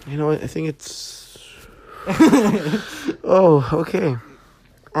 You know what? I think it's... Oh, okay.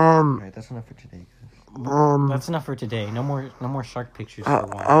 Alright, that's enough for today. That's enough for today. No more shark pictures for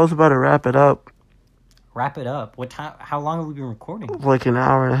Juan. I was about to wrap it up. Wrap it up. What time? How long have we been recording? Like an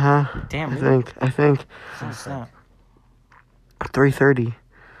hour and a half. Damn. Really? I think. What's that? 3:30.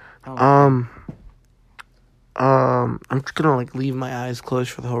 Oh, I'm just gonna like leave my eyes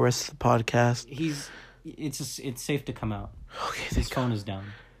closed for the whole rest of the podcast. It's safe to come out. Okay, his phone is down.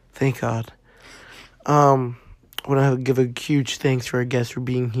 Thank God. I want to give a huge thanks for our guest for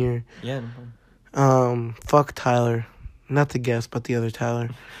being here. Yeah. Fuck Tyler, not the guest, but the other Tyler.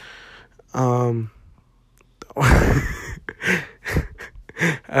 I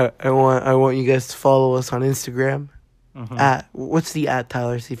want you guys to follow us on Instagram. Mm-hmm. What's the @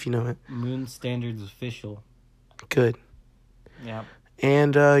 Tyler? See if you know it. Moon Standards Official. Good. Yeah.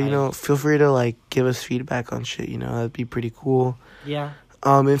 And feel free to like give us feedback on shit. That'd be pretty cool. Yeah.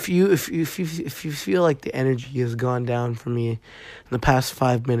 If you feel like the energy has gone down for me in the past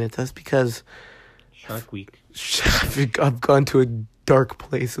 5 minutes, that's because Shark Week. I've gone to a dark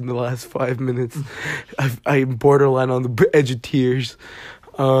place in the last 5 minutes. I'm borderline on the edge of tears.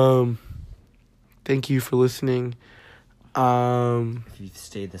 Thank you for listening. If you've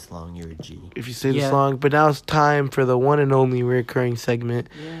stayed this long, you're a G. If you stay this long. But now it's time for the one and only recurring segment.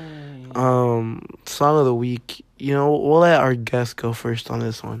 Yay. Song of the week. You know, we'll let our guest go first on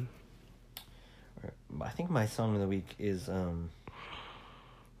this one. I think my song of the week is a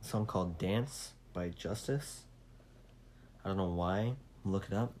song called Dance by Justice. I don't know why. Look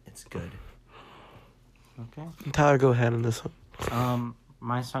it up. It's good. Okay. Tyler, go ahead on this one.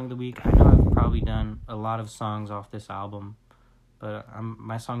 My song of the week, I know I've probably done a lot of songs off this album, but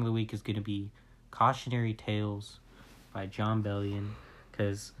my song of the week is going to be Cautionary Tales by Jon Bellion,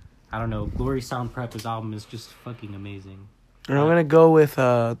 because, I don't know, Glory Sound Prep, his album is just fucking amazing. And I'm going to go with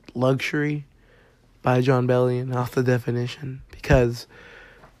Luxury by Jon Bellion off the definition, because,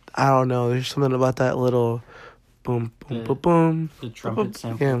 I don't know, there's something about that little boom, boom, boom, boom. The trumpet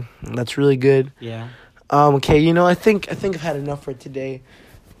sample. Yeah, that's really good. Yeah. Okay, you know, I think I've had enough for today.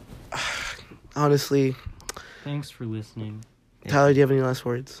 Honestly. Thanks for listening. Tyler, do you have any last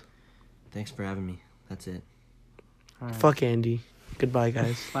words? Thanks for having me. That's it. All right. Fuck Andy. Goodbye,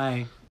 guys. Bye.